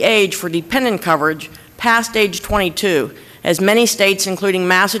extending the age for dependent coverage past age 22, as many states, including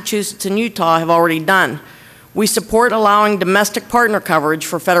Massachusetts and Utah, have already done. We support allowing domestic partner coverage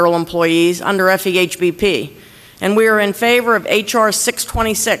for federal employees under FEHBP, and we are in favor of H.R.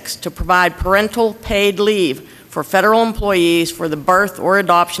 626 to provide parental paid leave for federal employees for the birth or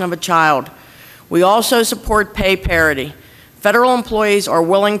adoption of a child. We also support pay parity. Federal employees are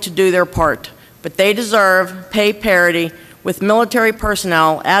willing to do their part, but they deserve pay parity with military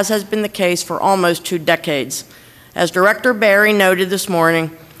personnel, as has been the case for almost 2 decades. As Director Barry noted this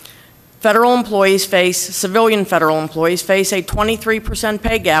morning, civilian federal employees face a 23%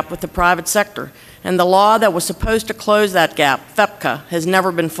 pay gap with the private sector, and the law that was supposed to close that gap, FEPCA, has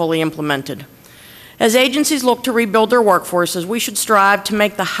never been fully implemented. As agencies look to rebuild their workforces, we should strive to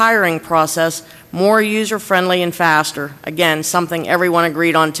make the hiring process more user-friendly and faster. Again, something everyone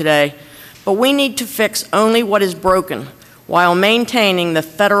agreed on today. But we need to fix only what is broken while maintaining the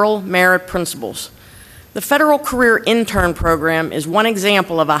federal merit principles. The Federal Career Intern Program is one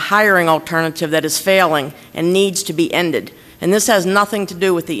example of a hiring alternative that is failing and needs to be ended. And this has nothing to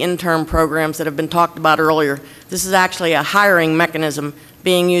do with the intern programs that have been talked about earlier. This is actually a hiring mechanism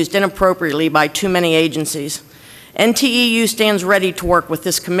being used inappropriately by too many agencies. NTEU stands ready to work with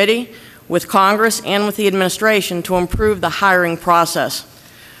this committee, with Congress, and with the administration to improve the hiring process.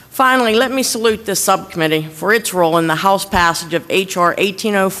 Finally, let me salute this subcommittee for its role in the House passage of H.R.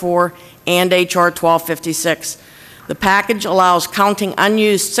 1804 and H.R. 1256. The package allows counting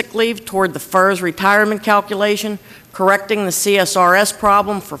unused sick leave toward the FERS retirement calculation, correcting the CSRS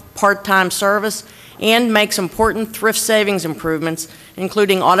problem for part-time service, and makes important thrift savings improvements,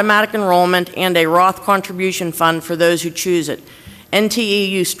 including automatic enrollment and a Roth contribution fund for those who choose it.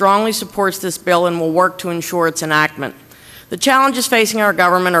 NTEU strongly supports this bill and will work to ensure its enactment. The challenges facing our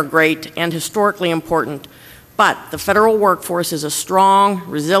government are great and historically important, But the federal workforce is a strong,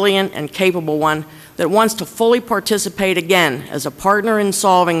 resilient, and capable one that wants to fully participate again as a partner in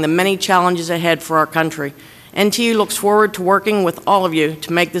solving the many challenges ahead for our country. NTU looks forward to working with all of you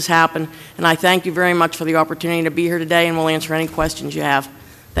to make this happen, and I thank you very much for the opportunity to be here today, and we'll answer any questions you have.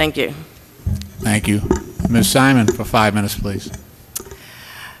 Thank you. Thank you. Ms. Simon, for 5 minutes, please.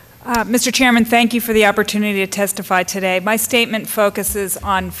 Mr. Chairman, thank you for the opportunity to testify today. My statement focuses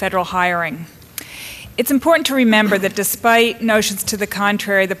on federal hiring. It's important to remember that despite notions to the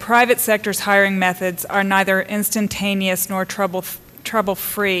contrary, the private sector's hiring methods are neither instantaneous nor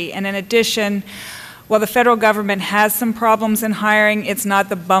trouble-free. And in addition, while the federal government has some problems in hiring, it's not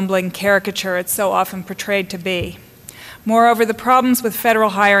the bumbling caricature it's so often portrayed to be. Moreover, the problems with federal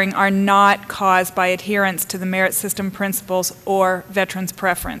hiring are not caused by adherence to the merit system principles or veterans'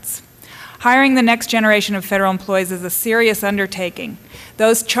 preference. Hiring the next generation of federal employees is a serious undertaking.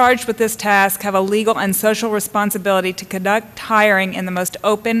 Those charged with this task have a legal and social responsibility to conduct hiring in the most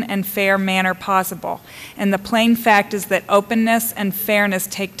open and fair manner possible. And the plain fact is that openness and fairness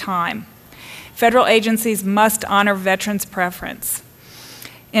take time. Federal agencies must honor veterans' preference.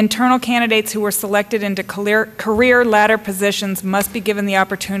 Internal candidates who were selected into career ladder positions must be given the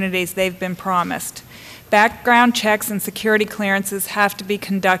opportunities they've been promised. Background checks and security clearances have to be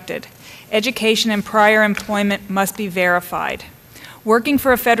conducted. Education and prior employment must be verified. Working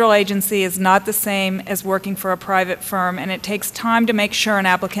for a federal agency is not the same as working for a private firm, and it takes time to make sure an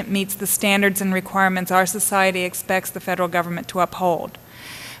applicant meets the standards and requirements our society expects the federal government to uphold.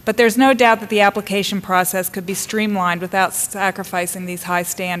 But there's no doubt that the application process could be streamlined without sacrificing these high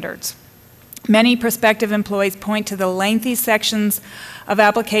standards. Many prospective employees point to the lengthy sections of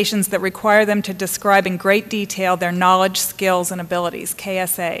applications that require them to describe in great detail their knowledge, skills, and abilities,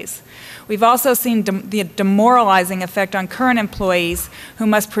 KSAs. We've also seen the demoralizing effect on current employees who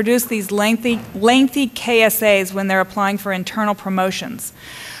must produce these lengthy KSAs when they're applying for internal promotions.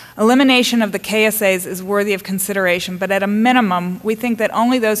 Elimination of the KSAs is worthy of consideration, but at a minimum, we think that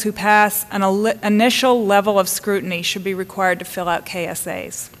only those who pass an initial level of scrutiny should be required to fill out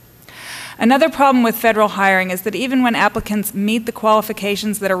KSAs. Another problem with federal hiring is that even when applicants meet the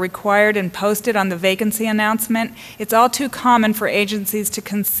qualifications that are required and posted on the vacancy announcement, it's all too common for agencies to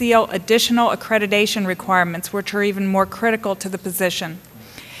conceal additional accreditation requirements, which are even more critical to the position.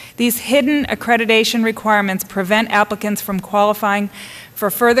 These hidden accreditation requirements prevent applicants from qualifying for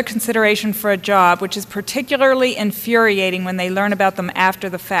further consideration for a job, which is particularly infuriating when they learn about them after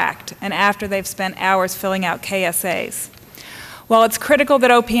the fact and after they've spent hours filling out KSAs. While it's critical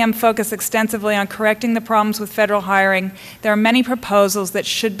that OPM focus extensively on correcting the problems with federal hiring, there are many proposals that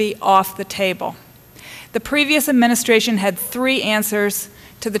should be off the table. The previous administration had 3 answers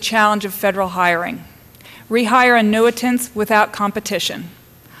to the challenge of federal hiring. Rehire annuitants without competition,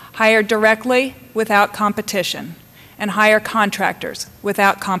 hire directly without competition, and hire contractors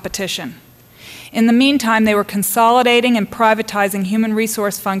without competition. In the meantime, they were consolidating and privatizing human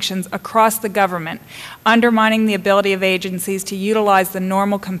resource functions across the government, undermining the ability of agencies to utilize the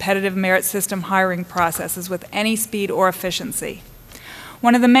normal competitive merit system hiring processes with any speed or efficiency.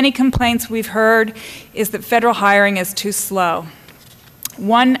 One of the many complaints we've heard is that federal hiring is too slow.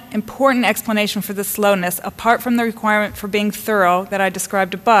 One important explanation for the slowness, apart from the requirement for being thorough that I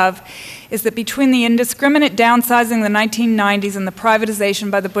described above, is that between the indiscriminate downsizing in the 1990s and the privatization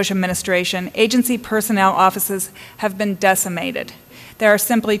by the Bush administration, agency personnel offices have been decimated. There are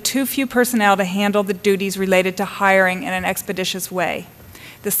simply too few personnel to handle the duties related to hiring in an expeditious way.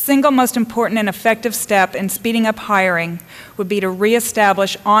 The single most important and effective step in speeding up hiring would be to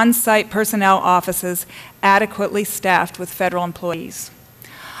reestablish on-site personnel offices adequately staffed with federal employees.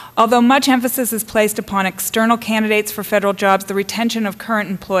 Although much emphasis is placed upon external candidates for federal jobs, the retention of current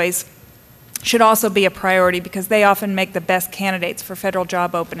employees should also be a priority because they often make the best candidates for federal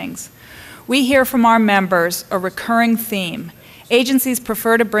job openings. We hear from our members a recurring theme. Agencies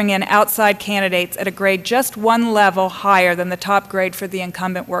prefer to bring in outside candidates at a grade just 1 level higher than the top grade for the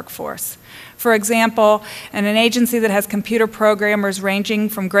incumbent workforce. For example, in an agency that has computer programmers ranging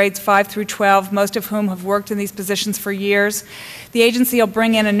from grades 5 through 12, most of whom have worked in these positions for years, the agency will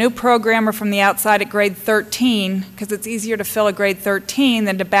bring in a new programmer from the outside at grade 13 because it's easier to fill a grade 13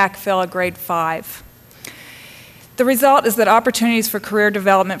 than to backfill a grade 5. The result is that opportunities for career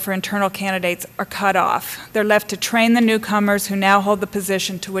development for internal candidates are cut off. They're left to train the newcomers who now hold the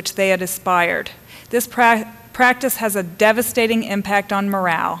position to which they had aspired. This practice has a devastating impact on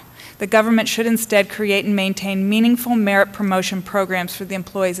morale. The government should instead create and maintain meaningful merit promotion programs for the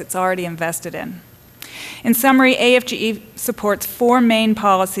employees it's already invested in. In summary, AFGE supports 4 main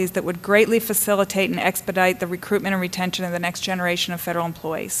policies that would greatly facilitate and expedite the recruitment and retention of the next generation of federal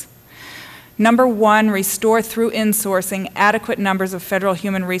employees. Number one, restore through insourcing adequate numbers of federal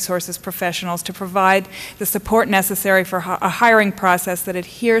human resources professionals to provide the support necessary for a hiring process that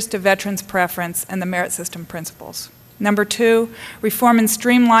adheres to veterans' preference and the merit system principles. Number two, reform and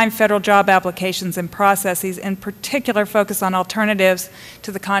streamline federal job applications and processes, in particular focus on alternatives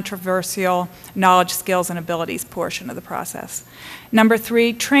to the controversial knowledge, skills, and abilities portion of the process. Number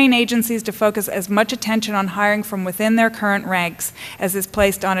three, train agencies to focus as much attention on hiring from within their current ranks as is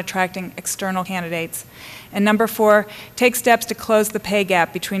placed on attracting external candidates. And number four, take steps to close the pay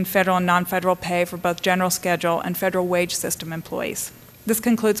gap between federal and non-federal pay for both general schedule and federal wage system employees. This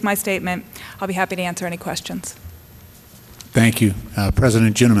concludes my statement. I'll be happy to answer any questions. Thank you.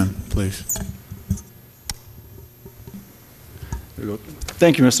 President Ginneman, please.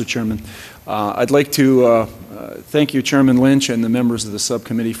 Thank you, Mr. Chairman. I'd like to thank you, Chairman Lynch, and the members of the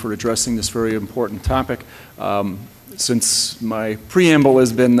subcommittee for addressing this very important topic. Since my preamble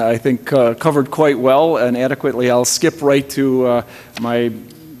has been, I think, covered quite well and adequately, I'll skip right to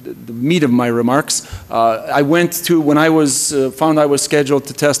the meat of my remarks. When I was found I was scheduled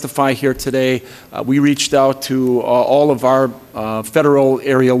to testify here today, we reached out to all of our federal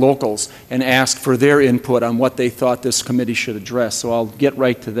area locals and asked for their input on what they thought this committee should address. So I'll get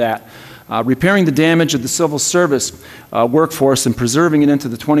right to that. Repairing the damage of the civil service workforce and preserving it into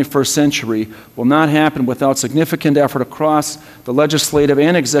the 21st century will not happen without significant effort across the legislative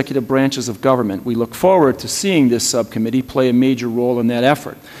and executive branches of government. We look forward to seeing this subcommittee play a major role in that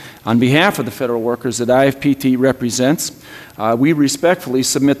effort. On behalf of the federal workers that IFPT represents, we respectfully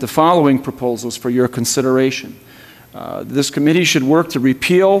submit the following proposals for your consideration. This committee should work to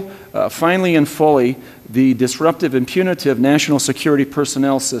repeal, finally and fully, the disruptive and punitive national security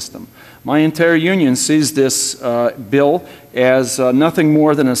personnel system. My entire union sees this bill as nothing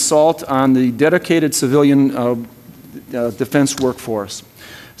more than assault on the dedicated civilian defense workforce.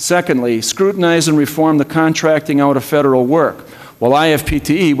 Secondly, scrutinize and reform the contracting out of federal work. While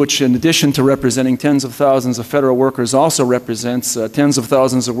IFPTE, which in addition to representing tens of thousands of federal workers also represents tens of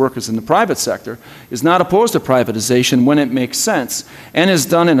thousands of workers in the private sector, is not opposed to privatization when it makes sense and is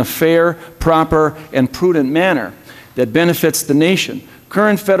done in a fair, proper, and prudent manner that benefits the nation.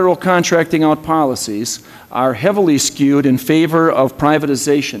 Current federal contracting out policies are heavily skewed in favor of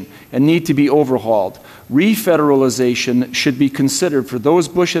privatization and need to be overhauled. Refederalization should be considered for those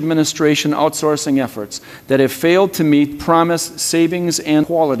Bush administration outsourcing efforts that have failed to meet promised savings and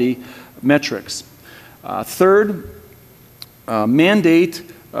quality metrics. Third, mandate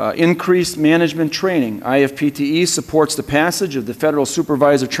increased management training. IFPTE supports the passage of the Federal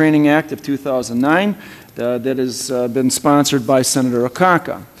Supervisor Training Act of 2009 that has been sponsored by Senator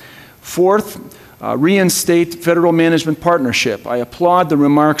Akaka. Fourth, reinstate federal management partnership. I applaud the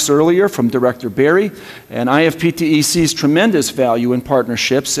remarks earlier from Director Berry, and IFPTE sees tremendous value in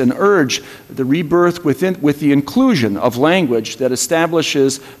partnerships and urge the rebirth with the inclusion of language that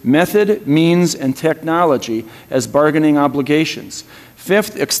establishes method, means, and technology as bargaining obligations.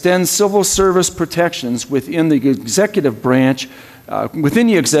 Fifth, extend civil service protections within the executive branch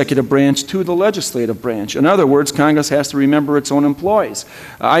to the legislative branch. In other words, Congress has to remember its own employees.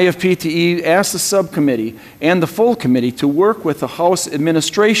 IFPTE asked the subcommittee and the full committee to work with the House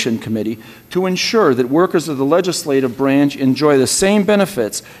Administration Committee to ensure that workers of the legislative branch enjoy the same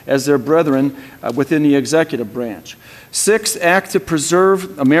benefits as their brethren within the executive branch. Sixth, act to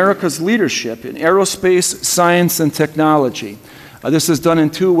preserve America's leadership in aerospace, science, and technology. This is done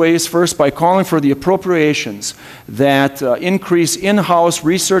in two ways. First, by calling for the appropriations that increase in-house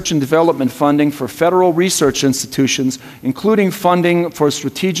research and development funding for federal research institutions, including funding for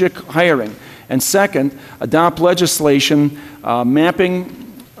strategic hiring. And second, adopt legislation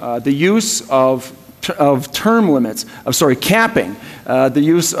mapping the use of term limits, capping the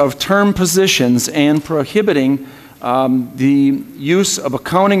use of term positions and prohibiting the use of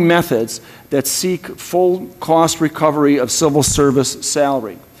accounting methods that seek full cost recovery of civil service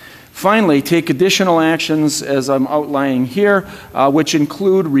salary. Finally, take additional actions, as I'm outlining here, which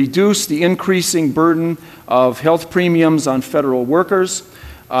include reduce the increasing burden of health premiums on federal workers,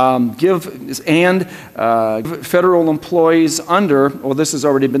 give federal employees under, well, this has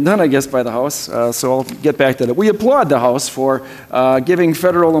already been done, I guess, by the House, so I'll get back to that. We applaud the House for giving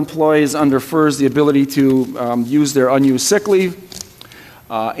federal employees under FERS the ability to use their unused sick leave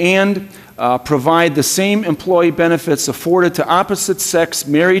and provide the same employee benefits afforded to opposite-sex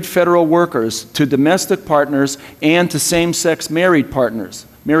married federal workers, to domestic partners, and to same-sex married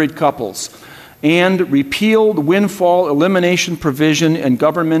couples. And repealed windfall elimination provision and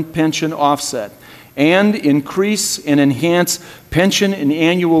government pension offset. and increase and enhance pension and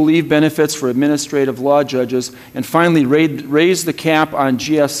annual leave benefits for administrative law judges, and finally raise the cap on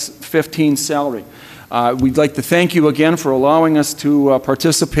GS-15 salary. We'd like to thank you again for allowing us to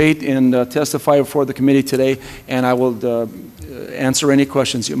participate and testify before the committee today, and I will answer any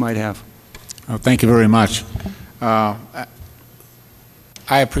questions you might have. Oh, thank you very much. I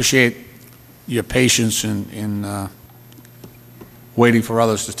appreciate your patience in waiting for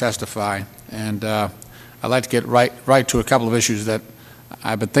others to testify, and I'd like to get right to a couple of issues that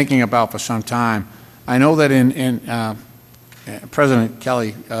I've been thinking about for some time. I know that President Kelly,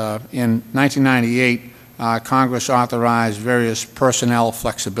 in 1998, Congress authorized various personnel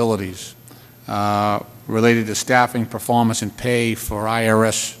flexibilities related to staffing, performance, and pay for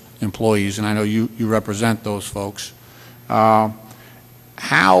IRS employees, and I know you represent those folks. How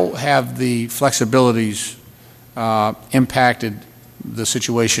have the flexibilities impacted the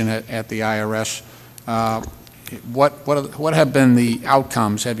situation at the IRS? What have been the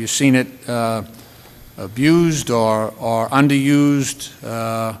outcomes? Have you seen it abused or underused?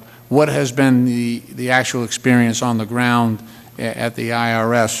 What has been the actual experience on the ground at the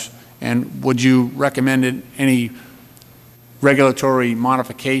IRS? And would you recommend any regulatory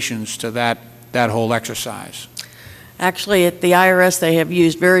modifications to that whole exercise? Actually, at the IRS, they have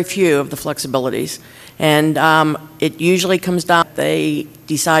used very few of the flexibilities. And it usually comes down, they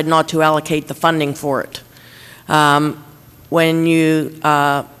decide not to allocate the funding for it. When you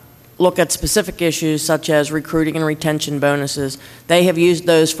look at specific issues such as recruiting and retention bonuses, they have used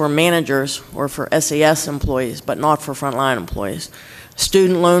those for managers or for SAS employees, but not for frontline employees.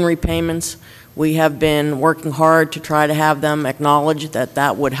 Student loan repayments, we have been working hard to try to have them acknowledge that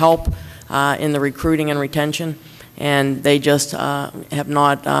that would help in the recruiting and retention, and they just have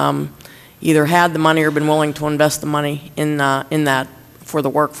not either had the money or been willing to invest the money in that for the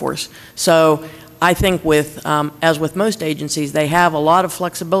workforce. So I think as with most agencies, they have a lot of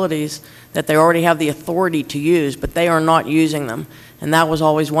flexibilities that they already have the authority to use, but they are not using them. And that was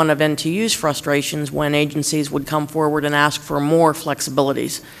always one of NTU's frustrations when agencies would come forward and ask for more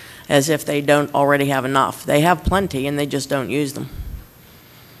flexibilities, as if they don't already have enough. They have plenty, and they just don't use them.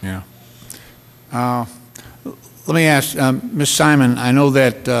 Yeah. Let me ask, Ms. Simon, I know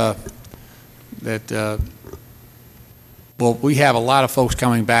that well, we have a lot of folks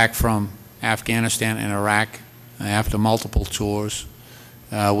coming back from Afghanistan and Iraq after multiple tours.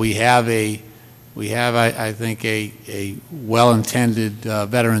 We have, I think, a well-intended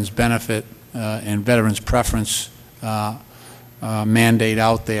veterans benefit and veterans preference mandate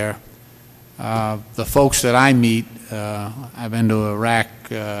out there. The folks that I meet, I've been to Iraq,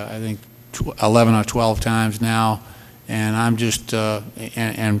 I think, 11 or 12 times now, and I'm just,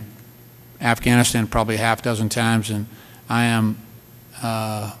 and Afghanistan probably a half dozen times, and I am,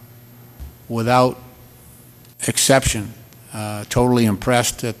 without exception, totally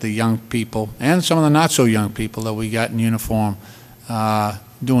impressed at the young people and some of the not so young people that we got in uniform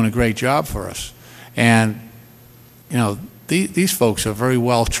doing a great job for us. And you know, these folks are very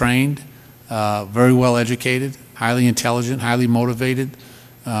well trained, very well educated, highly intelligent, highly motivated.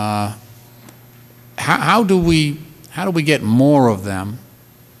 How do we get more of them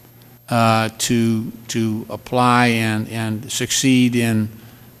to apply and succeed in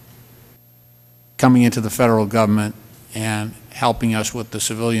coming into the federal government and helping us with the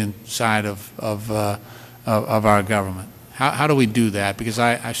civilian side of our government? How do we do that? Because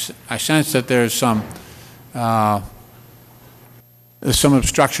I sense that there's some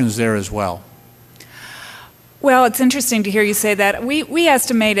obstructions there as well. Well, it's interesting to hear you say that. We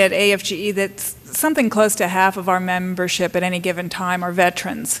estimate at AFGE that something close to half of our membership at any given time are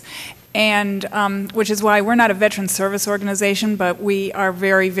veterans. And which is why we're not a veteran service organization, but we are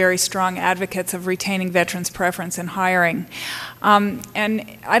very, very strong advocates of retaining veterans' preference in hiring.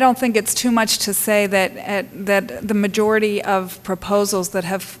 And I don't think it's too much to say that the majority of proposals that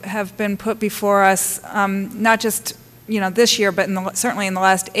have been put before us, not just this year, but certainly in the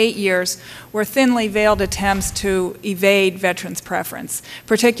last 8 years, were thinly veiled attempts to evade veterans' preference,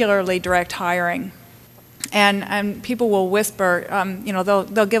 particularly direct hiring. And people will whisper,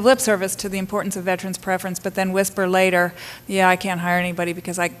 they'll give lip service to the importance of veterans' preference, but then whisper later, yeah, I can't hire anybody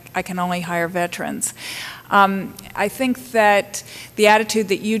because I can only hire veterans. I think that the attitude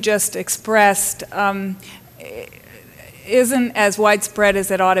that you just expressed isn't as widespread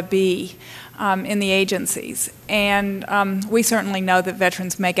as it ought to be in the agencies. And we certainly know that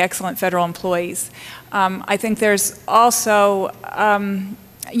veterans make excellent federal employees. I think there's also,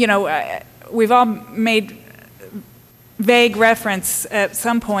 we've all made vague reference at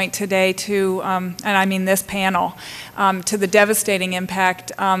some point today to, and I mean this panel, to the devastating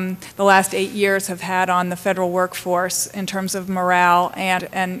impact the last 8 years have had on the federal workforce in terms of morale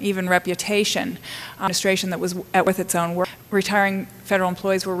and even reputation. Administration that was with its own work. Retiring federal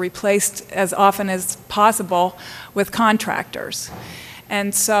employees were replaced as often as possible with contractors.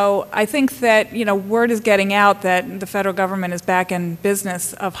 And so I think that, word is getting out that the federal government is back in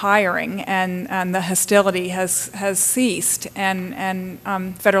business of hiring, and the hostility has ceased, and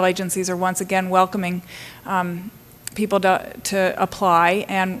federal agencies are once again welcoming people to apply,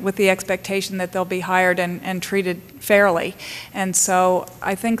 and with the expectation that they'll be hired and treated fairly. And so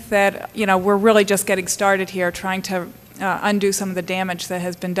I think that, we're really just getting started here, trying to undo some of the damage that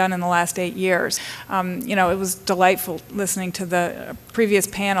has been done in the last 8 years. It was delightful listening to the previous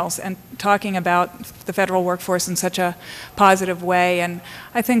panels and talking about the federal workforce in such a positive way. And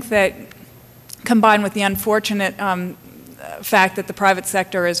I think that combined with the unfortunate fact that the private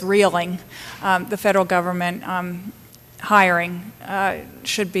sector is reeling, the federal government hiring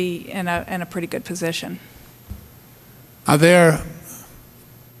should be in a pretty good position. Are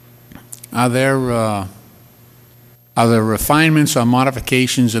there refinements or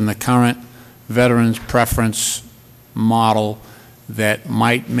modifications in the current veterans preference model that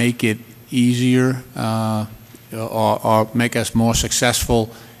might make it easier or make us more successful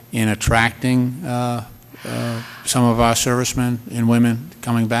in attracting some of our servicemen and women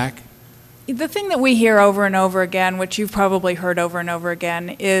coming back? The thing that we hear over and over again, which you've probably heard over and over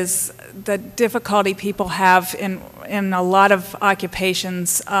again, is the difficulty people have in a lot of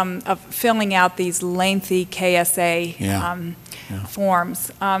occupations of filling out these lengthy KSA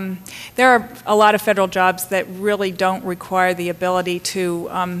forms. There are a lot of federal jobs that really don't require the ability to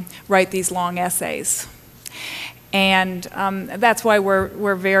write these long essays. And that's why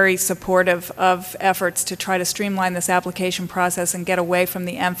we're very supportive of efforts to try to streamline this application process and get away from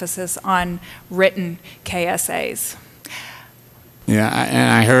the emphasis on written KSAs. Yeah,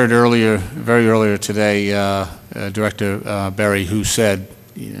 and I heard very earlier today, Director Berry, who said,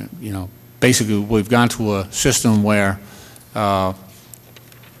 basically we've gone to a system where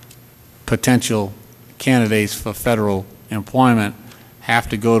potential candidates for federal employment have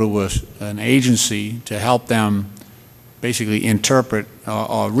to go to an agency to help them basically interpret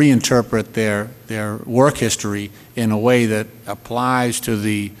or reinterpret their work history in a way that applies to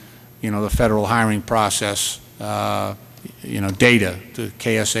the federal hiring process, data, the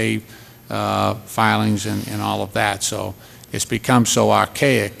KSA filings and all of that. So it's become so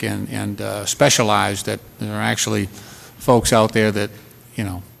archaic and specialized that there are actually folks out there that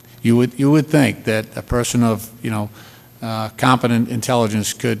you would think that a person of competent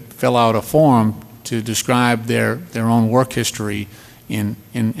intelligence could fill out a form to describe their own work history in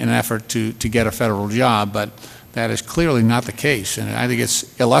an effort to get a federal job, but that is clearly not the case, and I think it's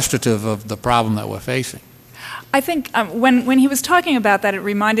illustrative of the problem that we're facing. I think when he was talking about that, it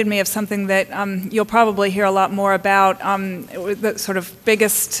reminded me of something that you'll probably hear a lot more about, the sort of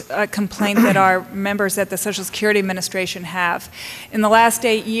biggest complaint that our members at the Social Security Administration have. In the last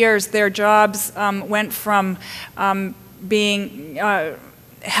 8 years, their jobs went from being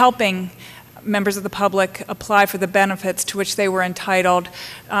helping members of the public apply for the benefits to which they were entitled,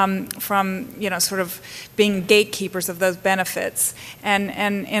 from sort of being gatekeepers of those benefits, and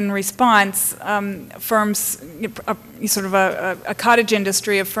in response, firms, sort of a cottage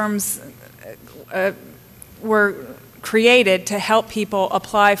industry of firms were created to help people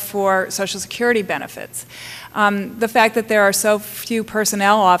apply for Social Security benefits. The fact that there are so few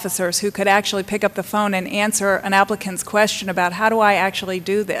personnel officers who could actually pick up the phone and answer an applicant's question about how do I actually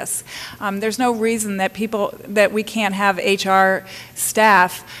do this. There's no reason that we can't have HR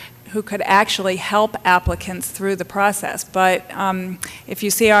staff who could actually help applicants through the process. But if you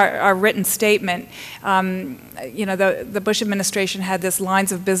see our written statement, the Bush administration had this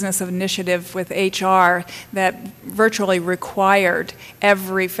lines of business initiative with HR that virtually required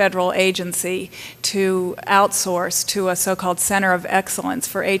every federal agency to outsource to a so-called center of excellence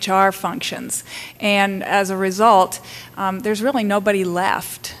for HR functions. And as a result, there's really nobody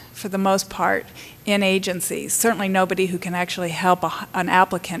left, for the most part, in agencies, certainly nobody who can actually help an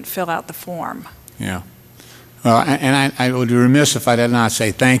applicant fill out the form. Yeah. Well, and I would be remiss if I did not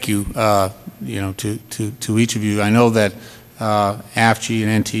say thank you, to each of you. I know that AFG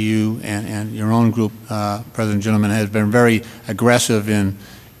and NTU and your own group, President Gentleman, has been very aggressive in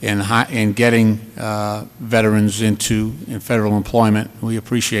getting veterans in federal employment. We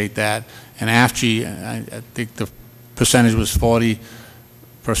appreciate that. And AFG, I think the percentage was 40%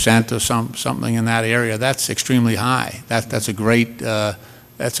 or something in that area. That's extremely high. That's a great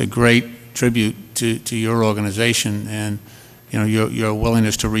tribute to your organization and, you know, your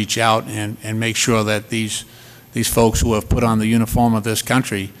willingness to reach out and make sure that these folks who have put on the uniform of this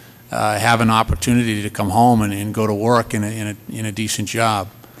country have an opportunity to come home and go to work in a decent job.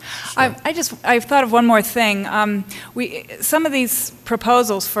 So. I've thought of one more thing. Some of these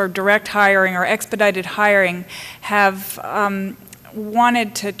proposals for direct hiring or expedited hiring have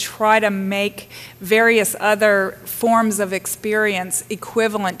wanted to try to make various other forms of experience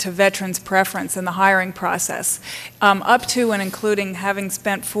equivalent to veterans' preference in the hiring process, up to and including having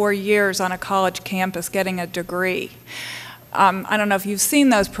spent 4 years on a college campus getting a degree. I don't know if you've seen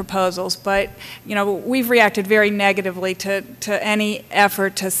those proposals, but you know, we've reacted very negatively to any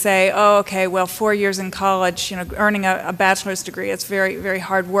effort to say, oh, okay, well, 4 years in college, you know, earning a bachelor's degree, it's very, very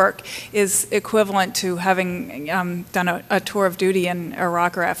hard work, is equivalent to having done a tour of duty in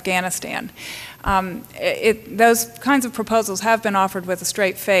Iraq or Afghanistan. Those kinds of proposals have been offered with a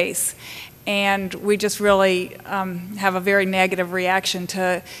straight face, and we just really have a very negative reaction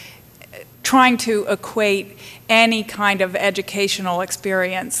to trying to equate any kind of educational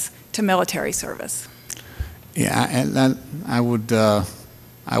experience to military service. Yeah, and I would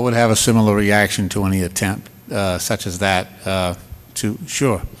have a similar reaction to any attempt such as that.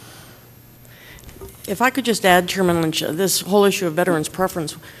 Sure. If I could just add, Chairman Lynch, this whole issue of veterans'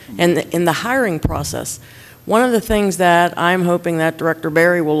 preference and in the hiring process, one of the things that I'm hoping that Director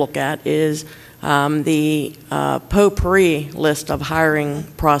Berry will look at is the potpourri list of hiring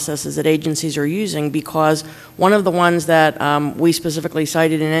processes that agencies are using, because one of the ones that we specifically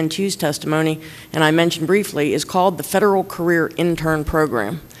cited in NTU's testimony, and I mentioned briefly, is called the Federal Career Intern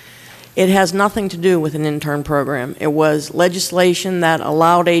Program. It has nothing to do with an intern program. It was legislation that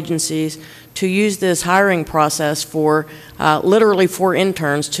allowed agencies to use this hiring process for literally for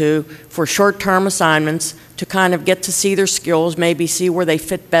interns for short-term assignments to kind of get to see their skills, maybe see where they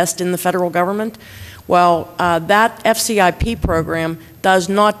fit best in the federal government. Well, that FCIP program does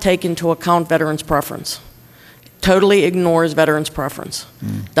not take into account veterans' preference. Totally ignores veterans' preference.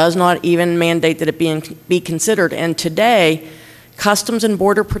 Does not even mandate that it be considered. And today, Customs and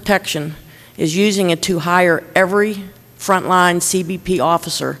Border Protection is using it to hire every frontline CBP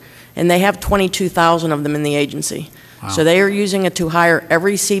officer, and they have 22,000 of them in the agency. Wow. So they are using it to hire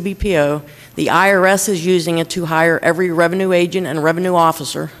every CBPO. The IRS is using it to hire every revenue agent and revenue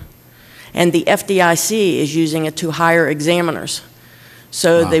officer, and the FDIC is using it to hire examiners.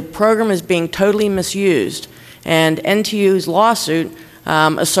 So the program is being totally misused, and NTU's lawsuit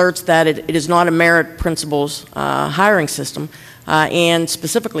asserts that it is not a merit principles hiring system, and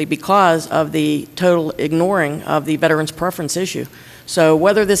specifically because of the total ignoring of the veterans' preference issue. So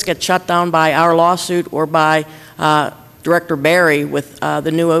whether this gets shut down by our lawsuit or by Director Berry with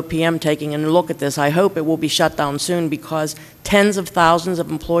the new OPM taking a look at this, I hope it will be shut down soon, because tens of thousands of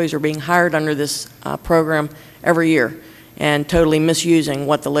employees are being hired under this program every year and totally misusing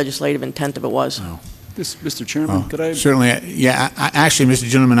what the legislative intent of it was. Oh. Mr. Chairman, could I? Certainly. Yeah, actually, Mr.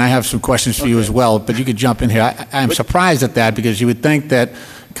 Gentleman, I have some questions for you as well, but you could jump in here. I'm surprised at that, because you would think that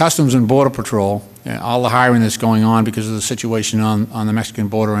Customs and Border Patrol, all the hiring that's going on because of the situation on the Mexican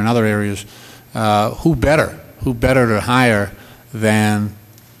border and other areas, who better to hire than,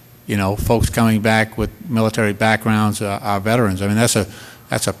 you know, folks coming back with military backgrounds, our veterans. I mean, that's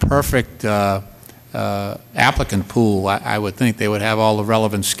a perfect applicant pool. I would think they would have all the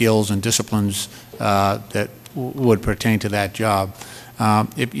relevant skills and disciplines that would pertain to that job.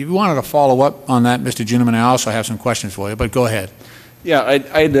 If you wanted to follow up on that, Mr. Ginneman, I also have some questions for you, but go ahead. Yeah,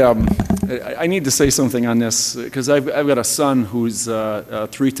 I need to say something on this, because I've got a son who's a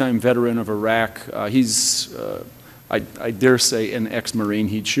three-time veteran of Iraq. He's, I dare say, an ex-Marine.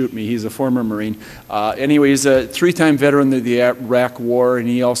 He'd shoot me. He's a former Marine. Anyway, he's a three-time veteran of the Iraq War, and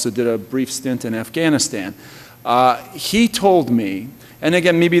he also did a brief stint in Afghanistan. He told me, and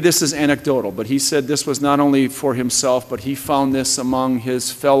again, maybe this is anecdotal, but he said this was not only for himself, but he found this among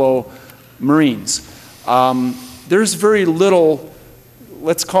his fellow Marines. There's very little,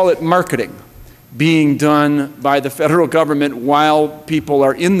 let's call it marketing, being done by the federal government while people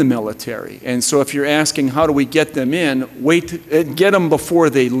are in the military. And so if you're asking how do we get them in, get them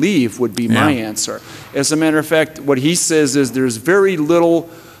before they leave would be my answer. As a matter of fact, what he says is there's very little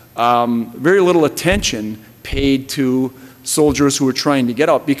attention paid to soldiers who are trying to get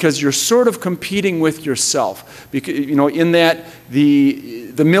out, because you're sort of competing with yourself. Because, you know, in that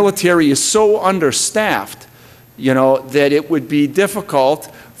the military is so understaffed, you know, that it would be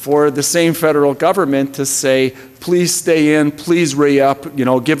difficult for the same federal government to say, please stay in, please re-up, you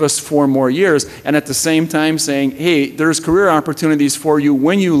know, give us 4 more years, and at the same time saying, hey, there's career opportunities for you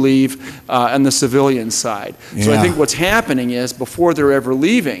when you leave on the civilian side. So I think what's happening is, before they're ever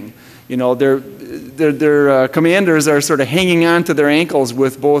leaving, you know, their commanders are sort of hanging on to their ankles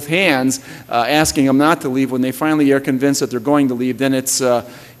with both hands, asking them not to leave. When they finally are convinced that they're going to leave, then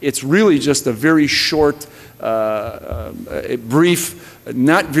it's really just a very short, brief,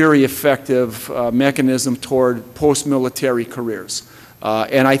 not very effective mechanism toward post-military careers.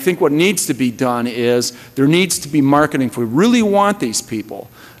 And I think what needs to be done is there needs to be marketing. If we really want these people,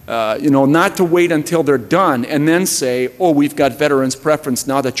 not to wait until they're done and then say, oh, we've got veterans preference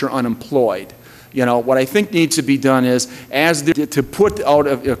now that you're unemployed. What I think needs to be done is to put out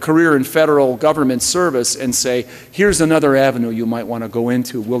a career in federal government service and say, here's another avenue you might want to go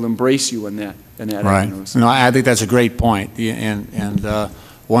into. We'll embrace you in that right. avenue. No, I think that's a great point, and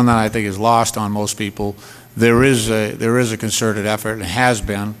one that I think is lost on most people. There is a concerted effort, and has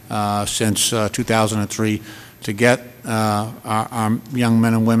been since 2003, to get our young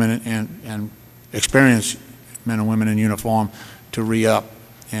men and women and experienced men and women in uniform to re-up.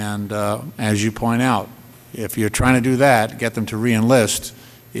 And as you point out, if you're trying to do that, get them to re-enlist,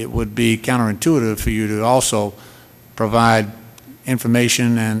 it would be counterintuitive for you to also provide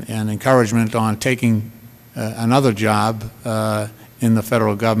information and encouragement on taking another job in the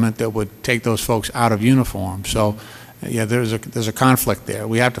federal government that would take those folks out of uniform. So, yeah, there's a conflict there.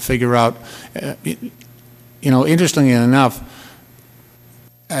 We have to figure out. Interestingly enough,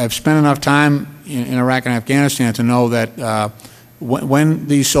 I've spent enough time in Iraq and Afghanistan to know that when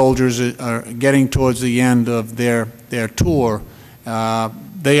these soldiers are getting towards the end of their tour,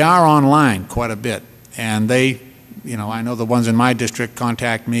 they are online quite a bit, and they, I know the ones in my district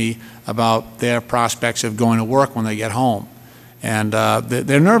contact me about their prospects of going to work when they get home, and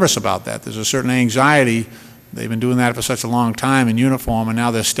they're nervous about that. There's a certain anxiety. They've been doing that for such a long time in uniform, and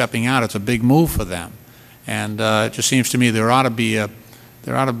now they're stepping out. It's a big move for them, and it just seems to me there ought to be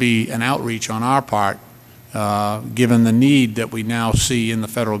an outreach on our part, given the need that we now see in the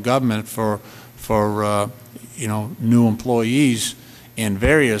federal government for new employees in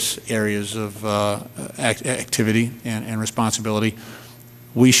various areas of activity and responsibility.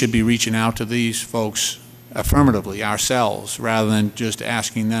 We should be reaching out to these folks affirmatively ourselves, rather than just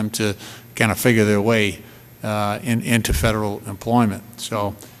asking them to kind of figure their way into federal employment.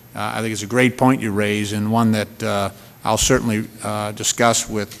 So I think it's a great point you raise, and one that I'll certainly discuss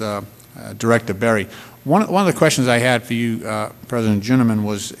with Director Berry. One of the questions I had for you, President Ginneman,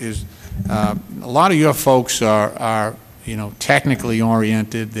 is a lot of your folks are technically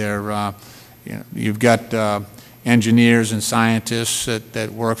oriented. They're you've got engineers and scientists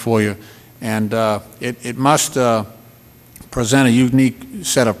that work for you, and it must present a unique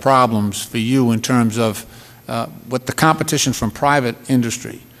set of problems for you in terms of with the competition from private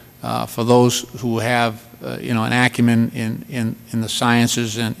industry for those who have an acumen in the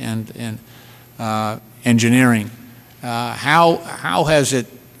sciences and engineering. How has it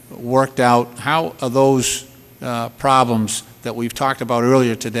worked out? How are those problems that we've talked about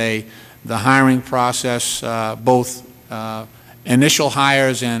earlier today, the hiring process, both initial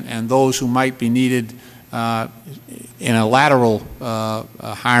hires and those who might be needed in a lateral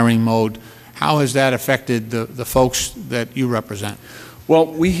hiring mode, how has that affected the folks that you represent? Well,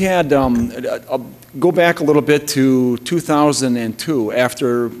 we had, go back a little bit to 2002,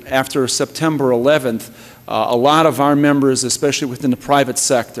 after September 11th, a lot of our members, especially within the private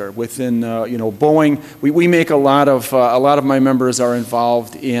sector, within Boeing, we make a lot of my members are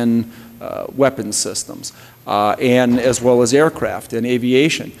involved in weapons systems, and as well as aircraft and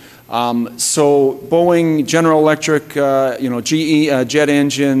aviation. So Boeing, General Electric, GE, jet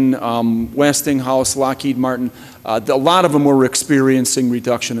engine, Westinghouse, Lockheed Martin, a lot of them were experiencing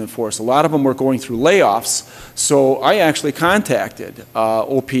reduction in force. A lot of them were going through layoffs. So I actually contacted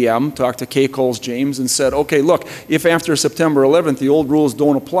OPM, talked to Kay Coles James, and said, okay, look, if after September 11th the old rules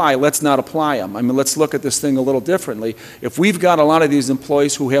don't apply, let's not apply them. I mean, let's look at this thing a little differently. If we've got a lot of these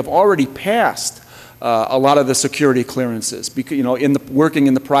employees who have already passed a lot of the security clearances, because, working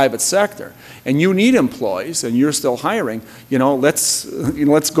in the private sector, and you need employees, and you're still hiring, let's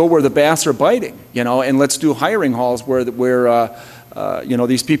go where the bass are biting, and let's do hiring halls where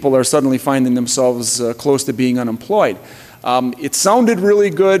these people are suddenly finding themselves close to being unemployed. It sounded really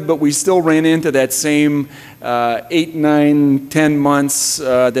good, but we still ran into that same 8, 9, 10 months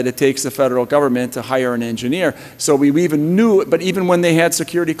that it takes the federal government to hire an engineer. So we even knew, but even when they had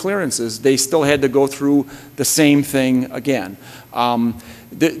security clearances, they still had to go through the same thing again.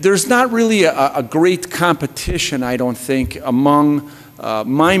 There's not really a great competition, I don't think, among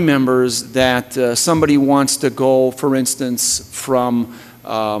my members that somebody wants to go, for instance, from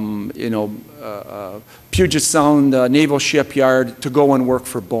Puget Sound Naval Shipyard to go and work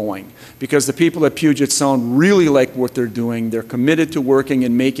for Boeing, because the people at Puget Sound really like what they're doing. They're committed to working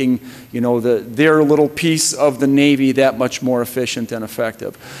and making, their little piece of the Navy that much more efficient and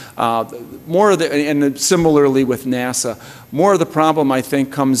effective. And similarly with NASA, more of the problem, I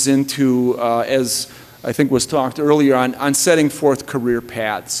think, comes into, as I think was talked earlier, on setting forth career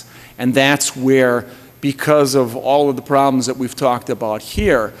paths. And that's where, because of all of the problems that we've talked about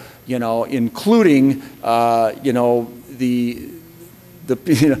here, including,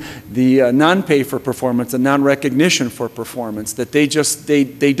 the non-pay for performance and non-recognition for performance, that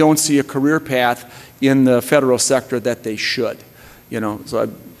they don't see a career path in the federal sector that they should.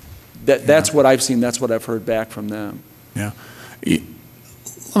 So that's what I've seen. That's what I've heard back from them. Yeah.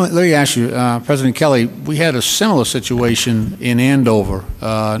 Let me ask you, President Kelly, we had a similar situation in Andover,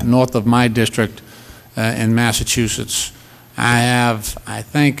 north of my district in Massachusetts. I have, I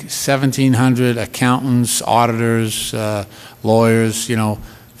think, 1,700 accountants, auditors, lawyers,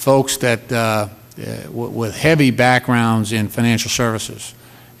 folks that with heavy backgrounds in financial services.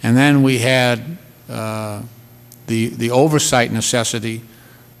 And then we had the oversight necessity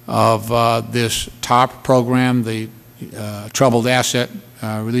of this TARP program, the Troubled Asset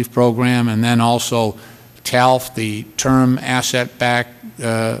Relief Program, and then also TALF, the Term Asset Backed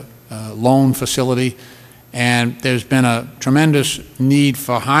Loan Facility. And there's been a tremendous need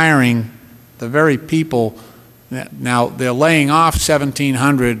for hiring the very people. Now, they're laying off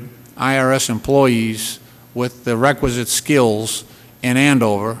 1,700 IRS employees with the requisite skills in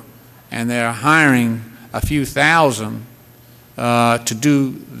Andover, and they're hiring a few thousand to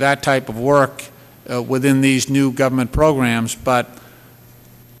do that type of work within these new government programs. But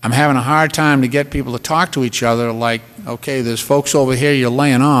I'm having a hard time to get people to talk to each other like, okay, there's folks over here you're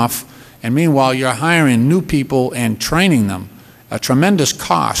laying off, and meanwhile you're hiring new people and training them, a tremendous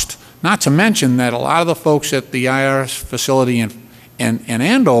cost. Not to mention that a lot of the folks at the IRS facility in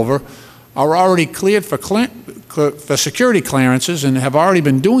Andover are already cleared for security clearances and have already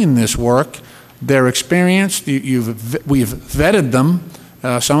been doing this work. They're experienced. We've vetted them.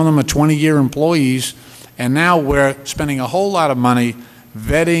 Some of them are 20-year employees, and now we're spending a whole lot of money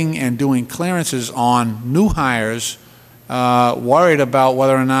vetting and doing clearances on new hires, worried about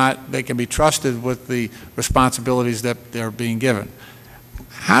whether or not they can be trusted with the responsibilities that they're being given.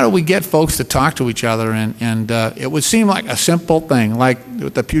 How do we get folks to talk to each other? And it would seem like a simple thing, like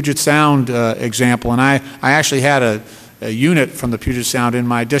with the Puget Sound example. And I actually had a unit from the Puget Sound in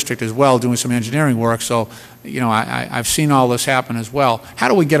my district as well, doing some engineering work. So, I've seen all this happen as well. How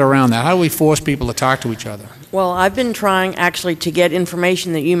do we get around that? How do we force people to talk to each other? Well, I've been trying actually to get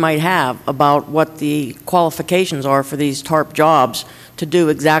information that you might have about what the qualifications are for these TARP jobs to do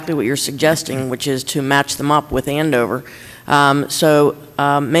exactly what you're suggesting, which is to match them up with Andover.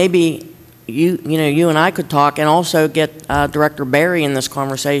 Maybe you and I could talk and also get Director Berry in this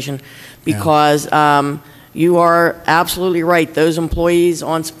conversation, because you are absolutely right. Those employees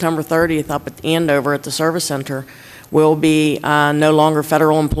on September 30th up at Andover at the Service Center will be no longer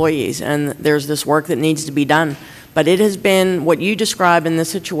federal employees, and there's this work that needs to be done. But it has been, what you describe in this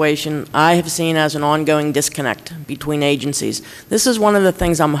situation, I have seen as an ongoing disconnect between agencies. This is one of the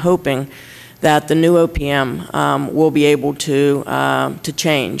things I'm hoping that the new OPM will be able to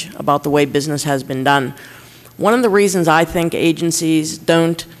change about the way business has been done. One of the reasons I think agencies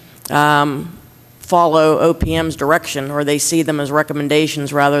don't follow OPM's direction, or they see them as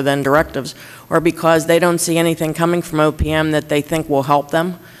recommendations rather than directives, or because they don't see anything coming from OPM that they think will help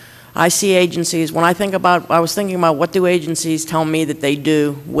them. I see agencies, when I was thinking about what do agencies tell me that they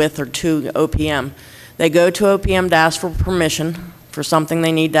do with or to OPM. They go to OPM to ask for permission for something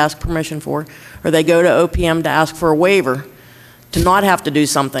they need to ask permission for, or they go to OPM to ask for a waiver to not have to do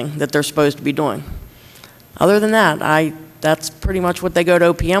something that they're supposed to be doing. Other than that, that's pretty much what they go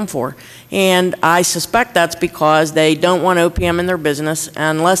to OPM for. And I suspect that's because they don't want OPM in their business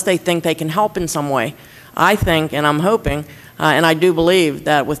unless they think they can help in some way. I think, and I'm hoping, and I do believe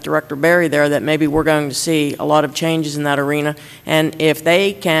that with Director Berry there, that maybe we're going to see a lot of changes in that arena. And if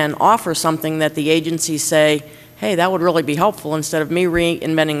they can offer something that the agencies say, hey, that would really be helpful, instead of me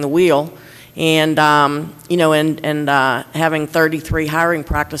reinventing the wheel and having 33 hiring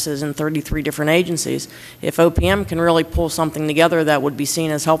practices in 33 different agencies. If OPM can really pull something together that would be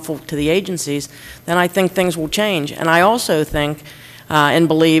seen as helpful to the agencies, then I think things will change. And I also think and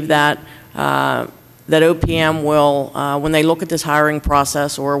believe that that OPM will, when they look at this hiring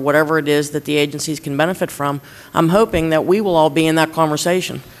process or whatever it is that the agencies can benefit from, I'm hoping that we will all be in that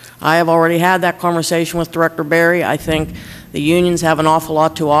conversation. I have already had that conversation with Director Berry. I think the unions have an awful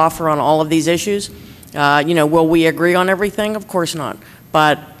lot to offer on all of these issues. Will we agree on everything? Of course not.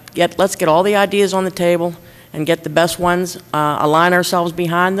 But let's get all the ideas on the table and get the best ones, align ourselves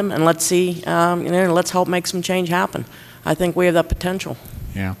behind them, and let's see, let's help make some change happen. I think we have that potential.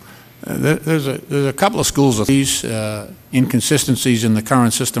 Yeah. There's a couple of schools of these inconsistencies in the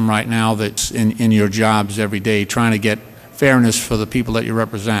current system right now that's in your jobs every day, trying to get fairness for the people that you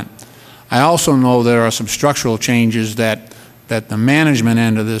represent. I also know there are some structural changes that the management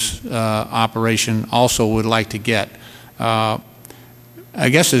end of this operation also would like to get. I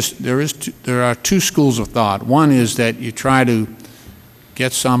guess there are two schools of thought. One is that you try to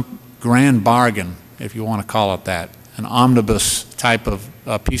get some grand bargain, if you want to call it that, an omnibus type of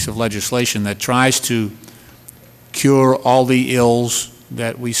piece of legislation that tries to cure all the ills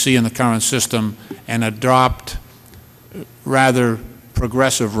that we see in the current system and adopt rather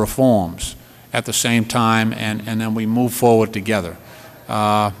progressive reforms at the same time, and then we move forward together.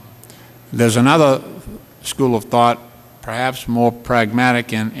 There's another school of thought, perhaps more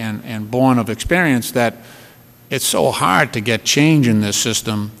pragmatic and born of experience, that it's so hard to get change in this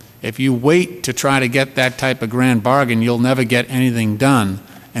system. If you wait to try to get that type of grand bargain, you'll never get anything done,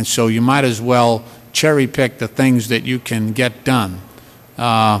 and so you might as well cherry pick the things that you can get done.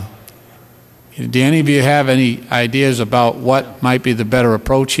 Do any of you have any ideas about what might be the better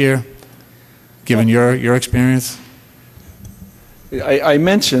approach here, given your experience? I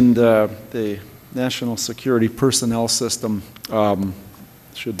mentioned the National Security Personnel System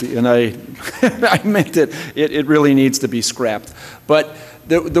should be, and I meant it. It really needs to be scrapped. But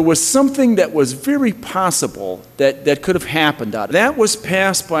there was something that was very possible that could have happened out of it. That was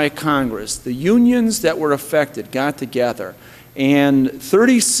passed by Congress. The unions that were affected got together, and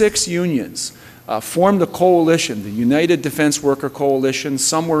 36 unions formed a coalition, the United Defense Worker Coalition.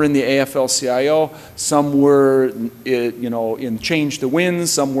 Some were in the AFL-CIO, some were, in Change the Wind,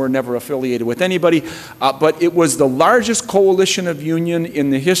 some were never affiliated with anybody. But it was the largest coalition of union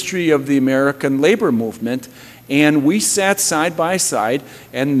in the history of the American labor movement. And we sat side by side,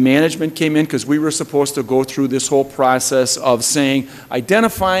 and management came in because we were supposed to go through this whole process of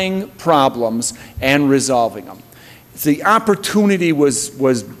identifying problems and resolving them. The opportunity was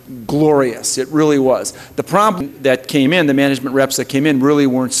glorious. It really was. The problem that came in, the management reps that came in really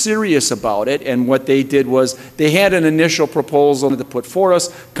weren't serious about it, and what they did was they had an initial proposal to put for us.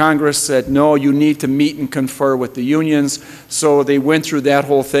 Congress said, no, you need to meet and confer with the unions. So they went through that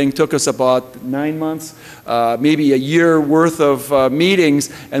whole thing. Took us about 9 months, maybe a year worth of meetings,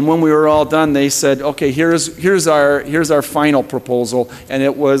 and when we were all done, they said, okay, here's our final proposal, and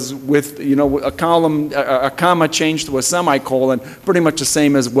it was with a comma changed to a semicolon, pretty much the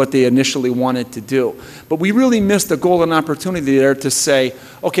same as what they initially wanted to do. But we really missed the golden opportunity there to say,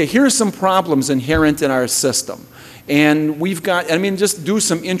 okay, here's some problems inherent in our system. And we've got, just do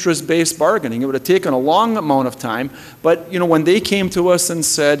some interest-based bargaining. It would have taken a long amount of time, but, when they came to us and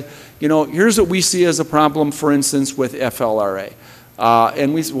said, here's what we see as a problem, for instance, with FLRA.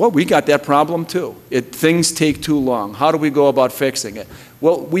 And we said, well, we got that problem too. Things take too long. How do we go about fixing it?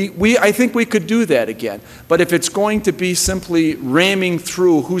 Well, I think we could do that again. But if it's going to be simply ramming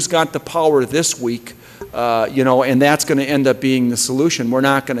through who's got the power this week, and that's going to end up being the solution, we're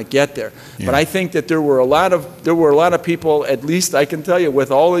not going to get there. Yeah. But I think that there were a lot of people, at least I can tell you,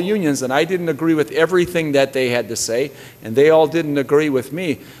 with all the unions, and I didn't agree with everything that they had to say, and they all didn't agree with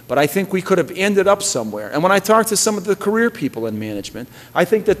me. But I think we could have ended up somewhere. And when I talked to some of the career people in management, I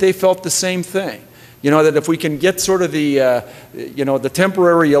think that they felt the same thing. That if we can get sort of the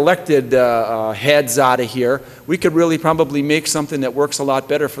temporary elected heads out of here, we could really probably make something that works a lot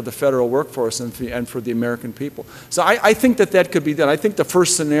better for the federal workforce and for the American people. So I think that could be done. I think the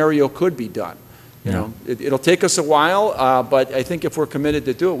first scenario could be done. It'll take us a while, but I think if we're committed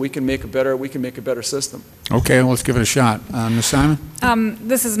to do it, we can make a better system. Okay, well, let's give it a shot. Ms. Simon?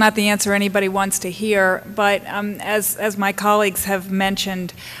 This is not the answer anybody wants to hear, but as my colleagues have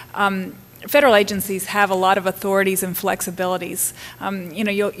mentioned, federal agencies have a lot of authorities and flexibilities.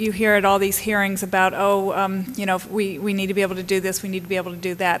 You hear at all these hearings about, we need to be able to do this, we need to be able to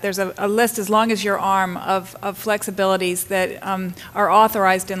do that. There's a list as long as your arm of flexibilities that are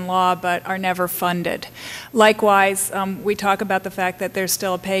authorized in law but are never funded. Likewise, we talk about the fact that there's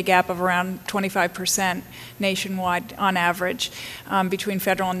still a pay gap of around 25% nationwide on average between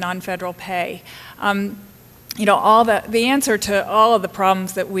federal and non-federal pay. The answer to all of the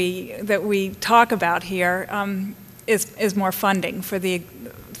problems that we talk about here is more funding for the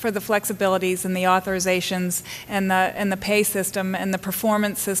flexibilities and the authorizations and the pay system and the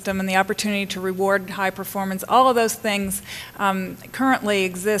performance system and the opportunity to reward high performance. All of those things currently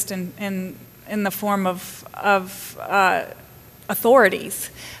exist in the form of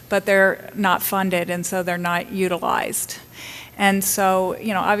authorities, but they're not funded, and so they're not utilized. And so,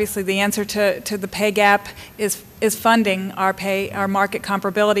 obviously the answer to the pay gap is funding our market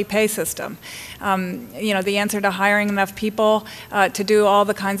comparability pay system. The answer to hiring enough people to do all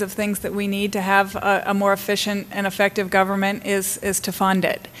the kinds of things that we need to have a more efficient and effective government is to fund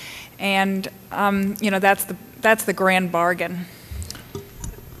it. And, that's the grand bargain.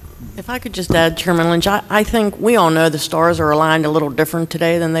 If I could just add, Chairman Lynch, I think we all know the stars are aligned a little different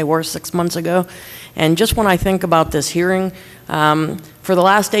today than they were 6 months ago. And just when I think about this hearing, for the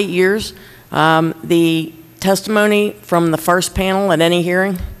last 8 years, the testimony from the first panel at any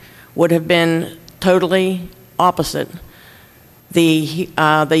hearing would have been totally opposite the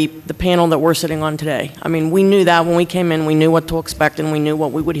panel that we're sitting on today. I mean, we knew that when we came in, we knew what to expect and we knew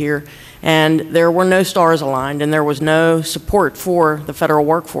what we would hear. And there were no stars aligned and there was no support for the federal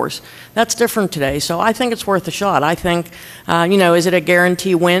workforce. That's different today, so I think it's worth a shot. I think, is it a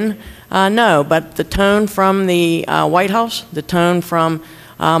guarantee win? No, but the tone from the White House, the tone from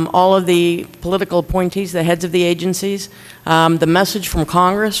all of the political appointees, the heads of the agencies, the message from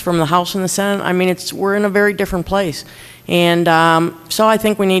Congress, from the House and the Senate, I mean, we're in a very different place. And so I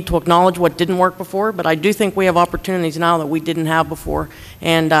think we need to acknowledge what didn't work before, but I do think we have opportunities now that we didn't have before.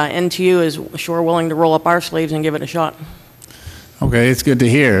 And NTU is sure willing to roll up our sleeves and give it a shot. Okay, it's good to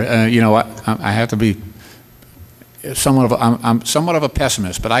hear. I have to be I'm somewhat of a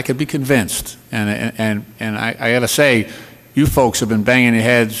pessimist, but I could be convinced. And I got to say, you folks have been banging your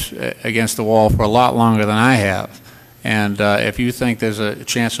heads against the wall for a lot longer than I have. And if you think there's a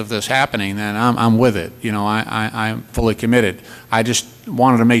chance of this happening, then I'm with it. I'm fully committed. I just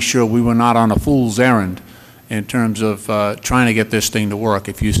wanted to make sure we were not on a fool's errand in terms of trying to get this thing to work.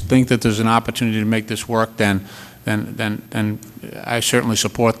 If you think that there's an opportunity to make this work, then I certainly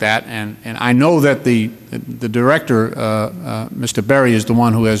support that. And I know that the director, Mr. Berry, is the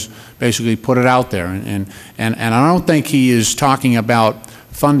one who has basically put it out there. And I don't think he is talking about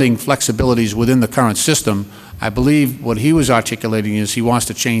funding flexibilities within the current system. I believe what he was articulating is he wants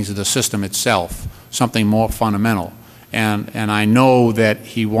to change the system itself, something more fundamental. And I know that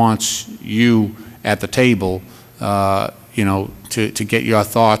he wants you at the table, to get your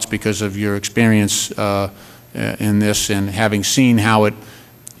thoughts because of your experience in this and having seen how it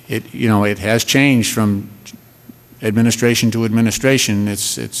has changed from administration to administration.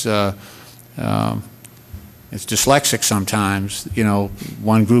 It's dyslexic sometimes.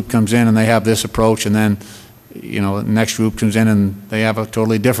 One group comes in and they have this approach, and then the next group comes in and they have a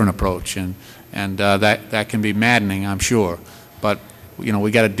totally different approach, and that can be maddening, I'm sure. But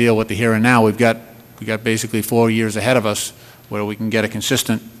we got to deal with the here and now. We got basically 4 years ahead of us where we can get a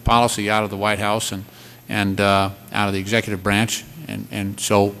consistent policy out of the White House and out of the executive branch, and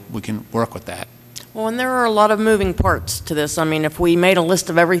so we can work with that. Well, and there are a lot of moving parts to this. I mean, if we made a list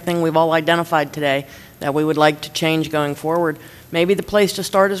of everything we've all identified today that we would like to change going forward, maybe the place to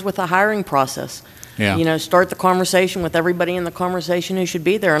start is with the hiring process. Yeah. Start the conversation with everybody in the conversation who should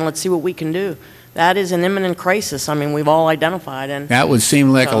be there, and let's see what we can do. That is an imminent crisis. I mean, we've all identified. And that would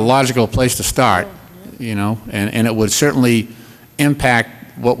seem like a logical place to start, and it would certainly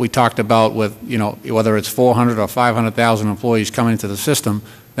impact what we talked about with, whether it's 400 or 500,000 employees coming into the system.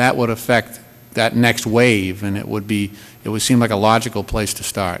 That would affect that next wave, and it would seem like a logical place to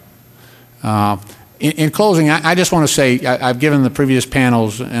start. In closing, I just want to say I've given the previous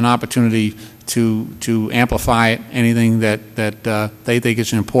panels an opportunity to amplify anything that they think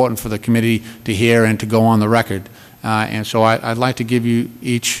is important for the committee to hear and to go on the record. And so I'd like to give you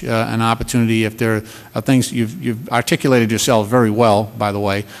each an opportunity. If there are things, you've articulated yourself very well, by the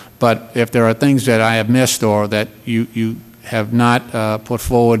way, but if there are things that I have missed or that you have not put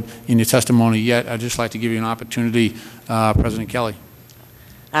forward in your testimony yet, I'd just like to give you an opportunity, President Kelly.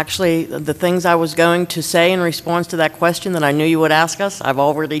 Actually, the things I was going to say in response to that question that I knew you would ask us, I've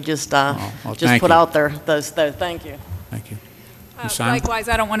already just put out there. Thank you. Thank you. Likewise,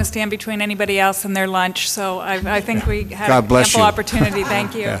 I don't want to stand between anybody else and their lunch, so I think we had ample opportunity.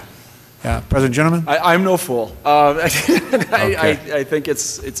 Thank you. Yeah. President Gentleman? I'm no fool. Okay. I think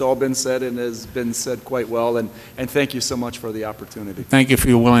it's all been said and has been said quite well, and thank you so much for the opportunity. Thank you for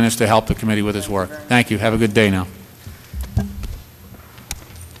your willingness to help the committee with its work. Thank you. Have a good day now.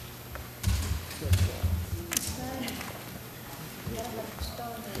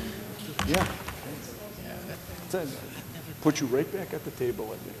 Yeah. Put you right back at the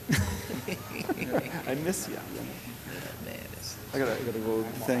table, I think. I miss you. I gotta go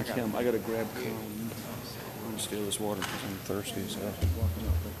thank him. I gotta grab Colin. I'm gonna steal this water because I'm thirsty. So.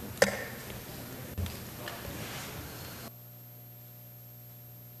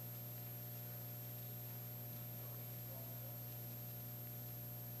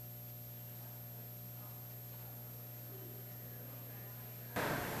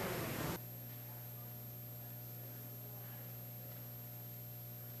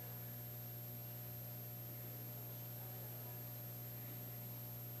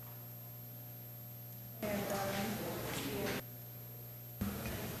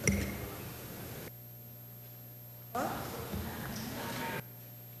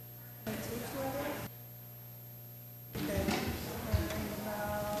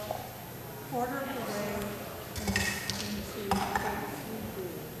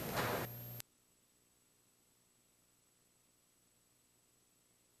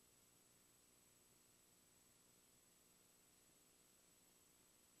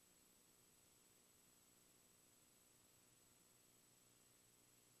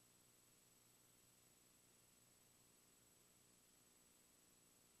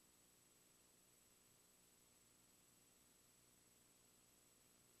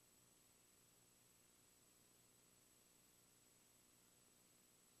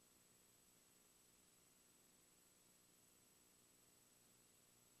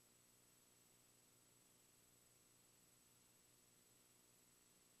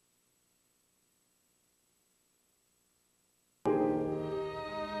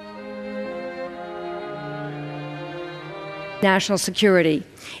 national security.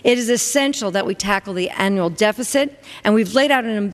 It is essential that we tackle the annual deficit, and we've laid out an